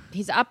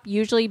 He's up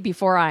usually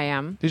before I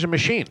am. He's a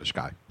machine, this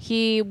guy.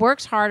 He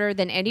works harder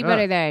than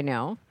anybody Yeah. that I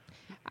know.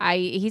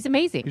 He's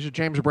amazing. He's a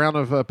James Brown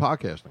of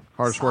podcasting.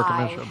 Hardest working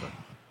man.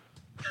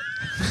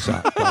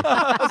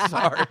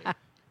 Sorry.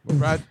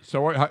 Brad,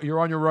 so you're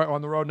on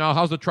the road now.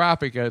 How's the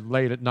traffic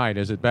late at night?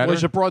 Is it better? Well,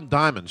 he's a Broad and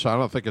Diamond, so I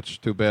don't think it's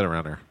too bad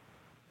around here.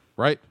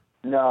 Right?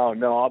 No,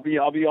 I'll be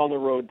on the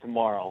road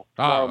tomorrow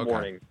okay.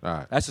 morning. All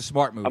right. That's a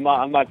smart move.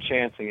 I'm not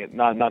chancing it.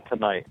 Not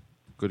tonight.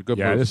 Good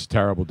yeah, move. this is a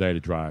terrible day to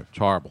drive. It's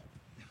horrible.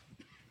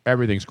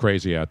 Everything's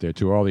crazy out there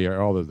too. All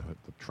the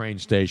train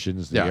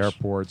stations, the Yes.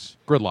 airports.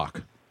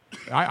 Gridlock.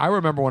 I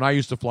remember when I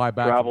used to fly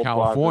back Gravel from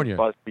California.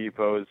 plazas, bus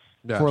depots.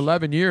 Yes. For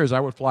 11 years, I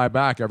would fly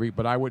back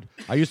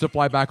I used to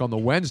fly back on the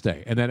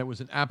Wednesday, and then it was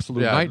an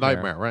absolute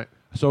nightmare. Right?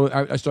 So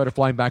I started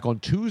flying back on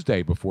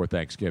Tuesday before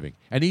Thanksgiving.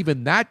 And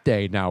even that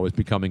day now is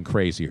becoming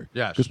crazier.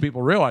 Yes. Because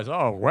people realize,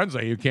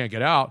 Wednesday you can't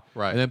get out.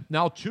 Right. And then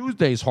now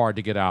Tuesday's hard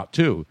to get out,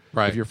 too.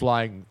 Right. If you're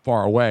flying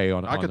far away.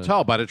 I can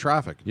tell by the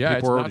traffic. Yeah, People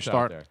it's are already nuts out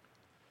starting. there.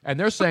 And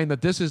they're saying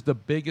that this is the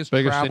biggest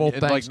Biggest travel in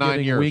like 9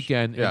 Thanksgiving years.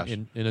 weekend Yes.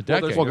 in a Well,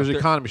 decade. Well, because the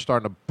economy's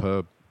starting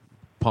to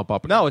pump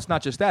up. No, it's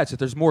not just that. It's that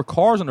there's more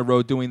cars on the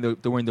road during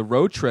the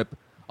road trip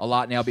a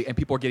lot now, and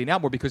people are getting out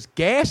more because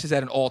gas is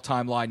at an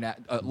all-time low Yes,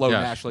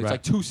 nationally. right.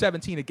 It's like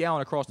 $2.17 a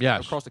gallon across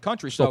the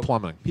country. Still So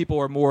plummeting. people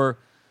are more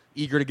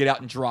eager to get out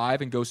and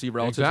drive and go see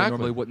relatives they Exactly.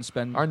 normally wouldn't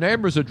spend. Our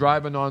neighbors are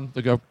driving on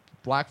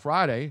Black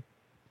Friday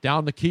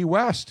down to Key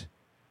West.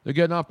 They're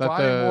getting up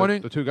Friday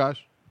morning. The two guys?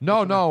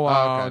 No, okay.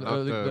 Not,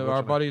 our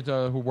what's buddy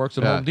who works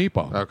at Yeah. Home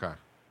Depot. Okay.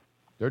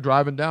 They're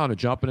driving down. They're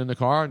jumping in the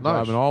car and Nice.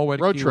 driving all the way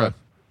to Road Key trip. West.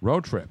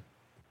 Road trip.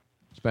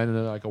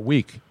 Spending like a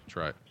week. That's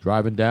right.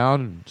 Driving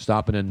down and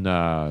stopping in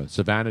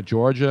Savannah,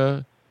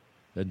 Georgia,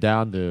 then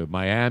down to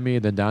Miami,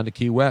 then down to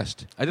Key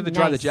West. I did the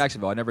drive to Nice.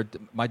 Jacksonville. I never.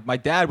 My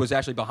dad was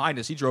actually behind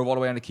us. He drove all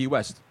the way down to Key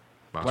West.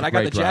 Wow. When It's a I got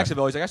to great drive.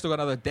 Jacksonville, he's like, I still got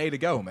another day to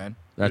go, man.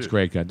 That's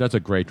great. That's a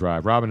great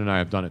drive. Robin and I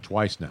have done it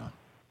twice now.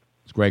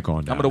 It's great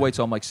going down. I'm going to wait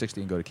till I'm like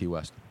 60 and go to Key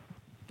West.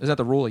 Is that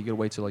the rule? You got to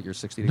wait till like you're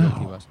 60 to go to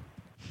Key West?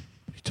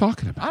 What are you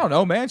talking about? I don't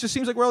know, man. It just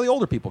seems like where all the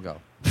older people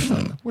go.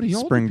 Where do the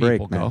Spring older break,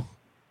 people go? man.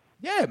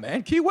 Yeah,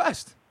 man. Key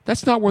West.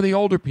 That's not where the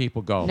older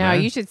people go. No,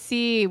 man. you should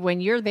see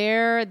when you're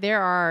there.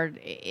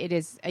 It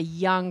is a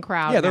young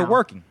crowd. Yeah, they're now.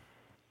 working.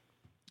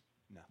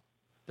 No.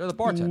 They're the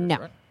bartenders, No,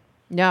 right?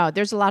 no.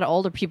 There's a lot of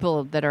older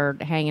people that are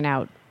hanging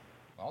out.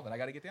 Well, then I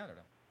got to get down there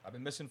then. I've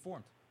been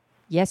misinformed.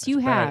 Yes, you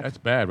Bad. have. That's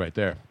bad right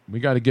there. We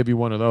got to give you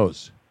one of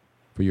those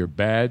for your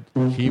bad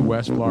Key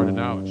West, Florida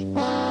knowledge.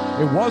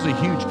 It was a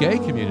huge gay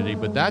community,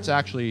 but that's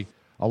actually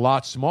a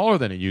lot smaller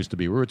than it used to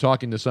be. We were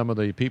talking to some of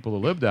the people who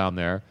live down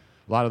there,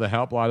 a lot of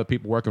the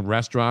people work in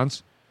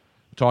restaurants,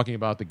 talking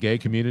about the gay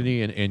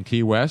community in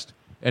Key West,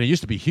 and it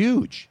used to be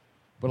huge.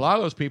 But a lot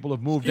of those people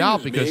have moved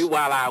out because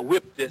while I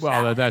whip this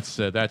out.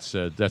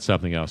 that's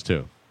something else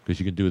too, because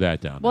you can do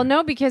that down Well, there.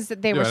 no, because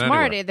they were Yeah,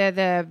 smart. anyway.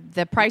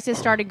 The prices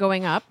started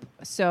going up,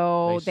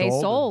 so They they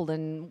sold sold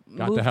and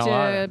got the moved hell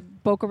out of to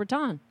Boca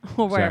Raton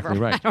or wherever. Exactly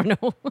right. I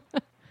don't know.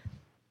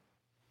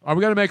 Are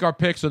we going to make our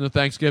picks on the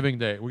Thanksgiving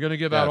Day? We're going to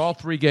give out Yes. all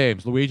 3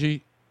 games.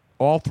 Luigi,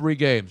 all 3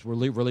 games. We're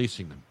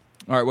releasing them.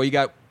 All right, well, you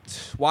got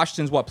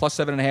Washington's what, plus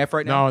 7.5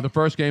 right now? No, the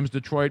first game's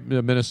Detroit,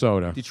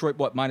 Minnesota. Detroit,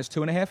 what, minus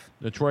 2.5?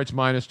 Detroit's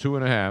minus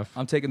 2.5.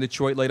 I'm taking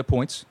Detroit later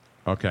points.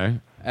 Okay.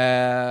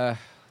 Let's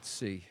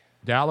see.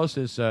 Dallas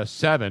is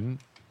 7.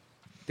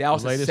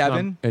 Dallas is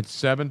 7. It's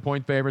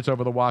 7-point favorites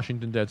over the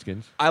Washington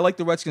Redskins. I like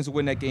the Redskins to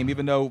win that game,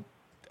 even though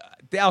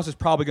Dallas is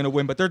probably going to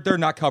win, but they're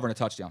not covering a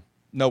touchdown.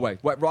 No way.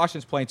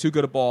 Washington's playing too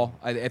good a ball.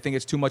 I think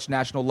it's too much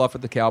national love for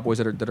the Cowboys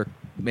that are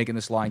making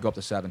this line go up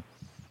to 7.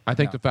 I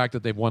think the fact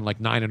that they've won like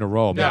 9 in a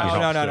row. maybe helps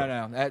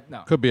too.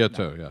 No. Could be it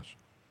too. Yes.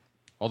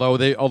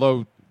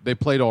 Although they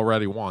played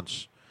already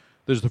once.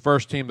 This is the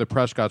first team that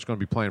Prescott's going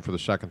to be playing for the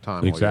second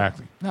time.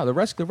 Exactly. No, the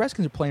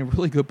Redskins are playing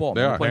really good ball.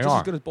 They are. Playing They just are.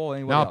 as good as ball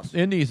anywhere Now, else.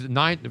 Indy's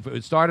 9.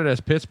 It started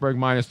as Pittsburgh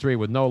minus 3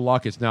 with no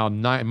luck. It's now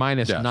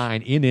minus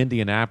 9 in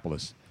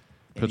Indianapolis.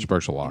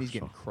 Pittsburgh's a lock. He's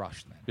getting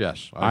crushed, man.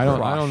 Yes. I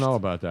don't know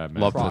about that,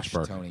 man. Love Crushed,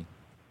 Pittsburgh. Tony.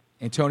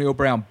 Antonio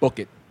Brown, book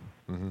it.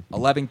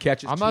 11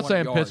 catches. I'm not 200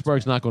 saying yards.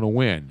 Pittsburgh's not going to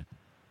win.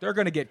 They're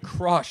going to get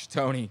crushed,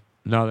 Tony.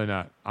 No, they're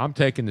not. I'm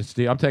taking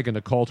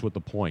the Colts with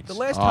the points. The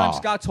last time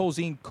Scott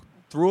Tolzien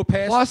threw a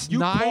pass, Plus you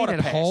 9 caught a at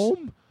pass.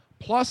 home.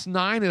 Plus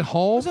 9 at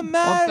home. Doesn't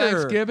matter. On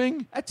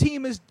Thanksgiving. That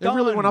team is They done.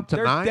 really went up to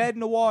They're 9? dead in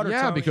the water.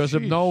 Yeah, Tony. because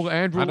of no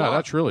Andrew I know, Luck.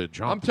 that's really a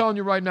jump. I'm telling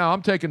you right now,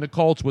 I'm taking the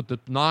Colts with the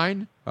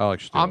 9. I like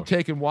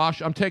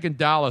Steelers. I'm taking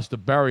Dallas to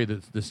bury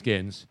the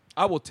Skins.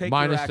 I will take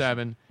minus your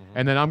 7,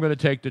 and then I'm going to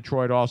take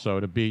Detroit also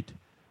to beat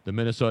the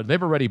Minnesota.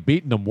 They've already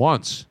beaten them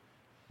once.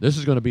 This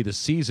is going to be the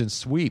season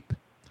sweep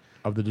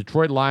of the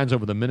Detroit Lions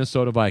over the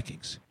Minnesota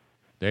Vikings.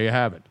 There you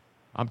have it.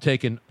 I'm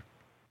taking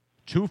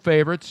 2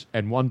 favorites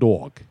and 1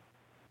 dog.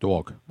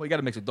 Dog. Well, you got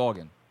to mix a dog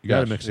in. You got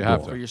to mix you it have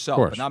dog. to. For yourself,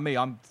 Of but course. not me.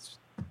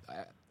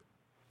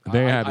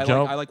 There you have it,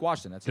 Joe. I like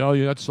Washington. That's Joe,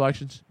 you got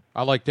selections?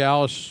 I like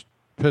Dallas,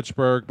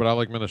 Pittsburgh, but I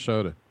like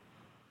Minnesota.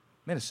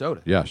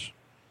 Minnesota. Yes.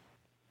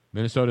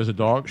 Minnesota's a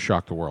dog?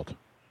 Shock the world.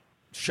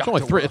 Shock It's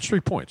only the 3. world. It's 3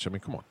 points. I mean,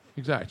 come on.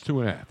 Exactly. It's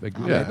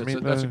 2.5. Yeah, I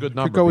mean, that's a good could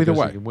number. go either because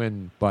way. You can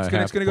win by It's a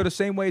half going to go point. the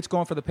same way it's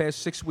gone for the past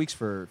 6 weeks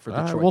for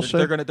Detroit. we'll see.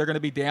 They're going to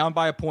be down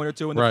by a point or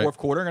two in the Right. fourth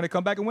quarter and going to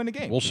come back and win the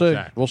game. We'll see.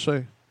 Exactly. We'll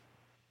see.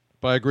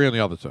 But I agree on the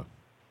other 2.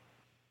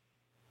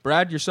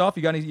 Brad, yourself,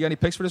 you got any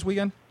picks for this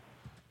weekend?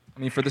 I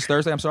mean, for this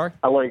Thursday, I'm sorry.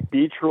 I like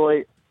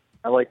Detroit.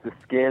 I like the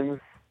Skins.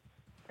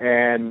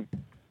 And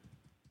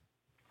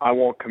I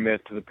won't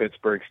commit to the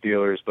Pittsburgh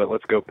Steelers, but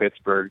let's go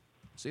Pittsburgh.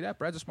 See that?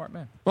 Brad's a smart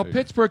man. Well,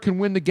 Pittsburgh can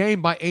win the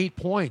game by 8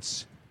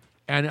 points,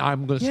 and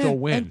I'm going to still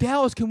win. And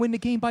Dallas can win the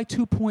game by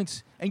 2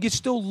 points, and you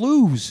still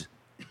lose.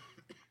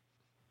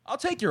 I'll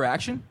take your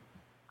action.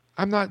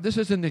 I'm not. This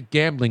isn't a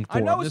gambling I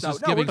forum. know This it's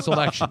is not. No, giving we're-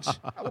 selections.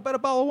 I will bet a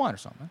bottle of wine or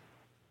something.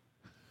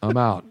 I'm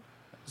out.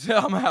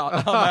 I'm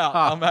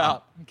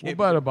out. We'll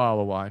bet a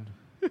bottle of wine.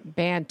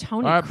 Man,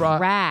 Tony All right, Bri-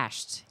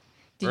 crashed.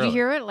 Did Really? you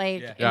hear it?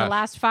 Like Yeah. in the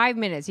last 5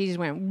 minutes, he just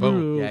went Boom.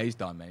 "Woo." Yeah, he's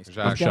done, man. He's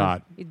I'm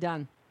shot. He's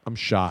done. I'm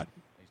shot.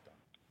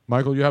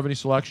 Michael, you have any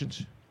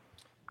selections?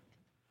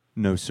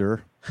 No,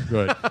 sir.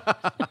 Good.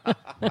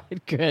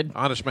 Good.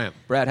 Honest man.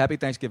 Brad, happy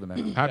Thanksgiving,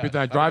 man. Happy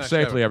Drive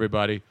safely,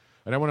 everybody.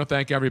 And I want to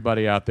thank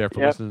everybody out there for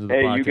Yep. listening to the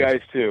Hey, podcast. you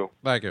guys too.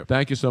 Thank you.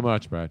 Thank you so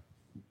much, Brad.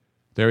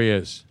 There he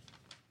is.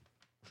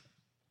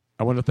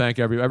 I want to thank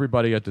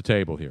everybody at the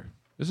table here.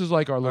 This is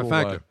like our little.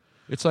 thank you.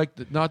 It's like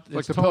it's like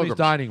Tony's the Pilgrims.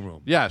 dining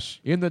room. Yes.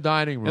 In the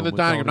dining room. In the with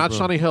dining room, not Tony's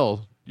Sunny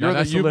Hill. No,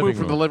 that's the You living moved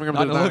from the room. living room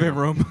Not to the the dining living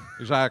room.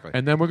 Exactly.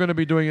 And then we're going to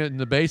be doing it in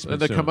the basement. In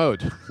the soon.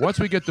 commode. Once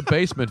we get the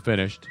basement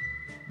finished,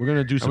 we're going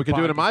to do And some. we can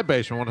do it in my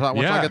basement once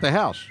I Yeah. get the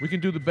house. We can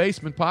do the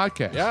basement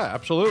podcast. Yeah,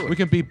 absolutely. We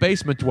can be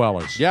basement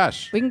dwellers.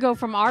 Yes. We can go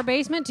from our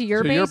basement to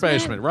your To basement. your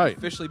basement, right.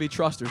 Officially be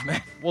trusters,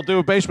 man. We'll do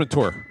a basement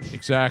tour.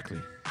 Exactly.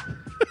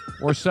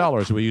 Or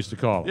cellars, we used to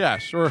call them.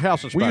 Yes, or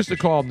house inspectors. We used to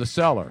call them the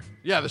cellar.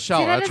 Yeah, the See,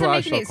 cellar. that That's doesn't what I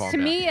make still any call To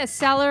them. me, a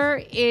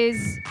cellar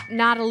is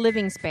not a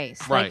living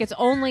space. Right. Like it's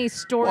only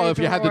storage. Well, if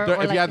you had or, the or if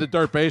like, you had the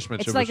dirt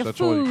basements, it's it like was, a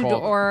that's what you food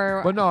called it.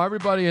 or But no,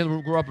 everybody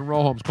who grew up in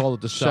row homes called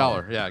it the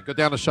cellar. cellar. Yeah, go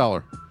down the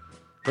cellar.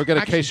 Go get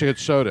a case of good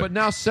soda. But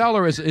now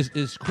cellar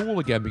is cool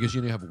again because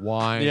you have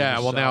wine. yeah, in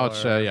the well now it's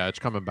cellar, it's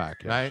coming back.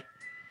 Yes. right.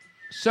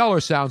 Cellar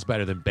sounds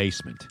better than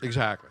basement,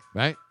 Exactly.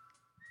 right?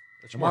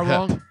 It's Am more I hip.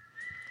 wrong?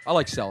 I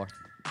like cellar.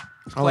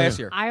 It's I like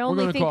classier. I We're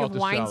only gonna think call of it the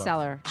wine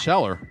cellar.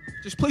 cellar. Cellar.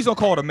 Just please don't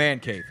call it a man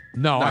cave.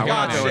 No, No, I we're hate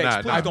not that. doing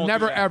that. I've Don't do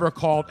never that. ever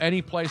called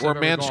any place Or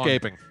I've ever gone.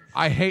 manscaping.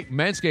 I hate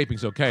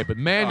manscaping's okay, but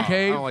man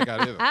cave, I don't like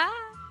that either.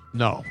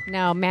 no.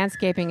 No,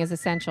 manscaping is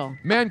essential.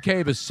 Man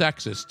cave is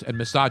sexist and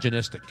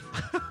misogynistic.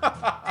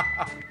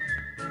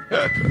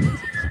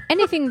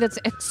 Anything that's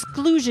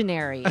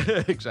exclusionary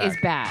Exactly. is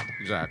bad.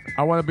 Exactly.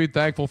 I want to be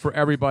thankful for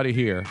everybody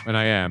here, and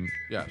I am.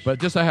 Yes.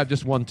 But I have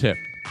just one tip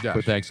Yes.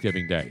 for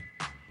Thanksgiving Day.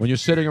 When you're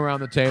sitting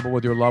around the table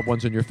with your loved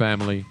ones and your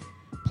family,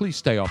 please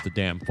stay off the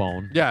damn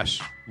phone.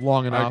 Yes.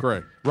 long enough.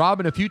 agree.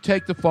 Robin, if you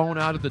take the phone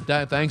out at the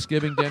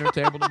Thanksgiving dinner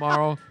table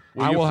tomorrow,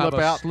 Will I you will have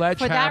flip a out?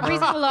 sledgehammer. For that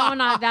reason alone,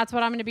 that's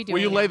what I'm going to be doing.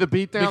 Will you lay the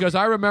beat down? Because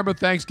I remember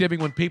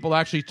Thanksgiving when people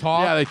actually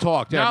talked. Yeah, they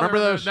talked. Yeah, Now remember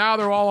they're- those? Now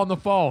they're all on the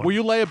phone. Will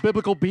you lay a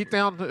biblical beat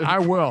down? I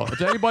will. If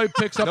anybody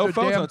picks up No the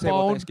phones damn on the table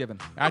at phone Thanksgiving.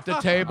 at the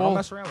I'll table,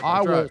 mess around with I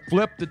that. will That's right.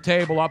 flip the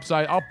table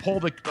upside. I'll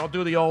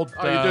do the old.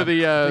 Oh, you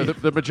do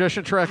the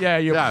magician trick? Yeah,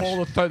 you Yes.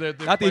 pull the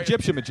Not the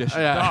Egyptian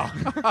magician. Yeah.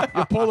 No.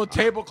 You pull the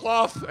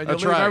tablecloth and you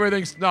That's leave right.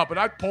 everything. No, but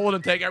I pull it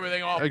and take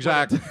everything off. with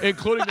Exactly. it,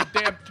 including the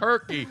damn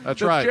turkey. That's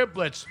the right.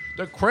 giblets,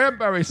 the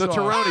cranberry The sauce.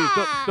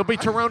 Taronies. There'll be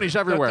Taronies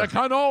everywhere. The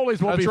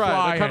cannolis will That's be right.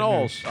 flying. The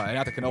cannolis. All right,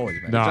 not the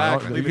cannolis, man. No,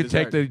 Exactly. you can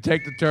take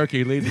the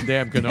turkey, leave the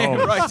damn Damn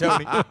cannoli. right,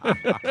 Tony.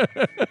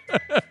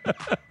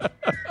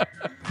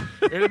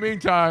 In the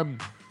meantime,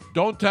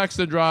 don't text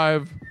and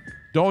drive.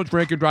 Don't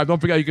drink and drive. Don't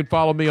forget you can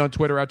follow me on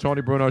Twitter at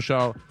Tony Bruno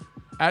Show,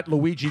 at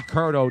Luigi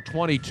Curto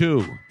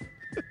 22,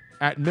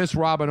 at Miss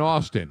Robin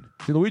Austin.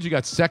 See, Luigi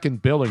got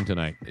second billing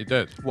tonight. He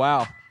did.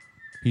 Wow.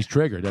 He's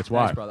triggered. That's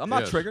why. Thanks, brother. I'm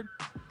not Yes. triggered.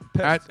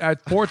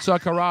 At Forza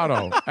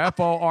Corrado,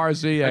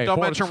 Forza. And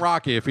don't mention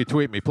Rocky if you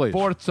tweet me, please.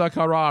 Forza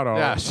Corado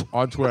Yes.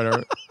 on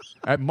Twitter.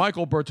 At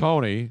Michael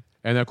Bertoni.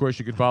 And, of course,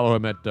 you can follow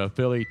him at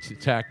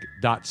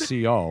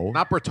phillytech.co.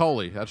 Not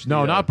Bertoli. That's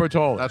No, not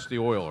Bertoli. That's the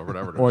oil or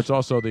whatever it is. Or it's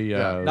also the...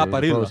 Yeah. Not the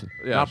Barilla. frozen-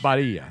 Yes. Not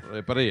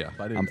Barilla. Padilla.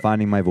 I'm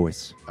finding my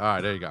voice. All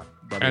right, there you go.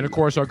 And, of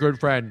course, our good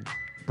friend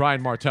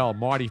Brian Martell,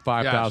 Marty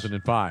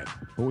 5005,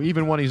 who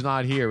even when he's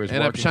not here is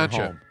In working at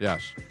absentia. home,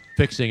 Yes.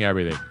 fixing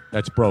everything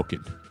that's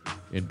broken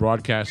in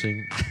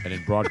broadcasting and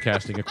in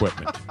broadcasting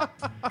equipment.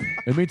 In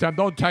the meantime,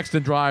 don't text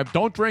and drive.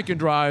 Don't drink and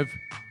drive.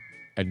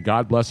 And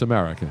God bless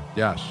America.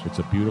 Yes. It's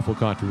a beautiful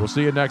country. We'll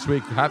see you next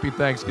week. Happy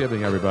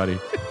Thanksgiving, everybody.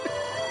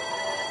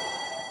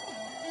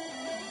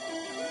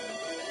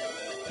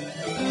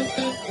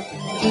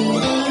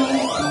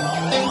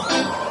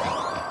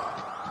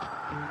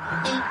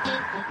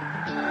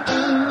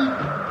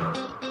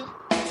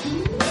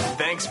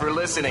 Thanks for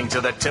listening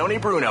to The Tony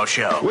Bruno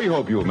Show. We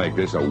hope you'll make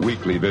this a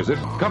weekly visit.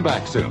 Come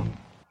back soon.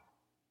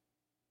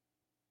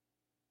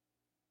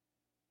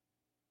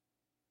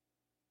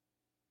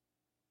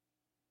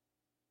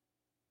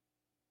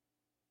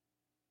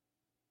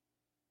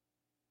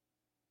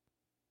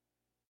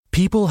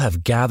 People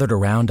have gathered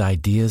around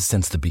ideas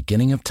since the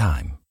beginning of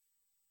time.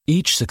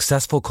 Each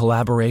successful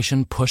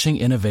collaboration pushing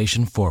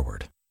innovation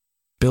forward,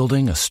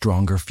 building a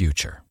stronger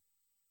future.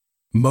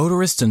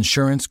 Motorists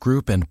Insurance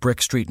Group and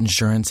Brick Street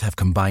Insurance have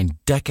combined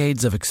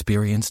decades of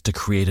experience to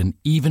create an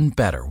even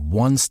better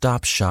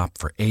one-stop shop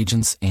for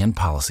agents and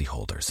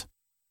policyholders,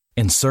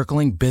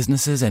 encircling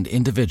businesses and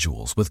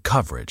individuals with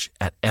coverage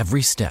at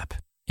every step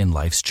in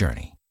life's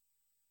journey.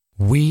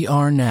 We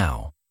are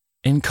now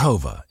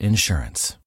Encova Insurance.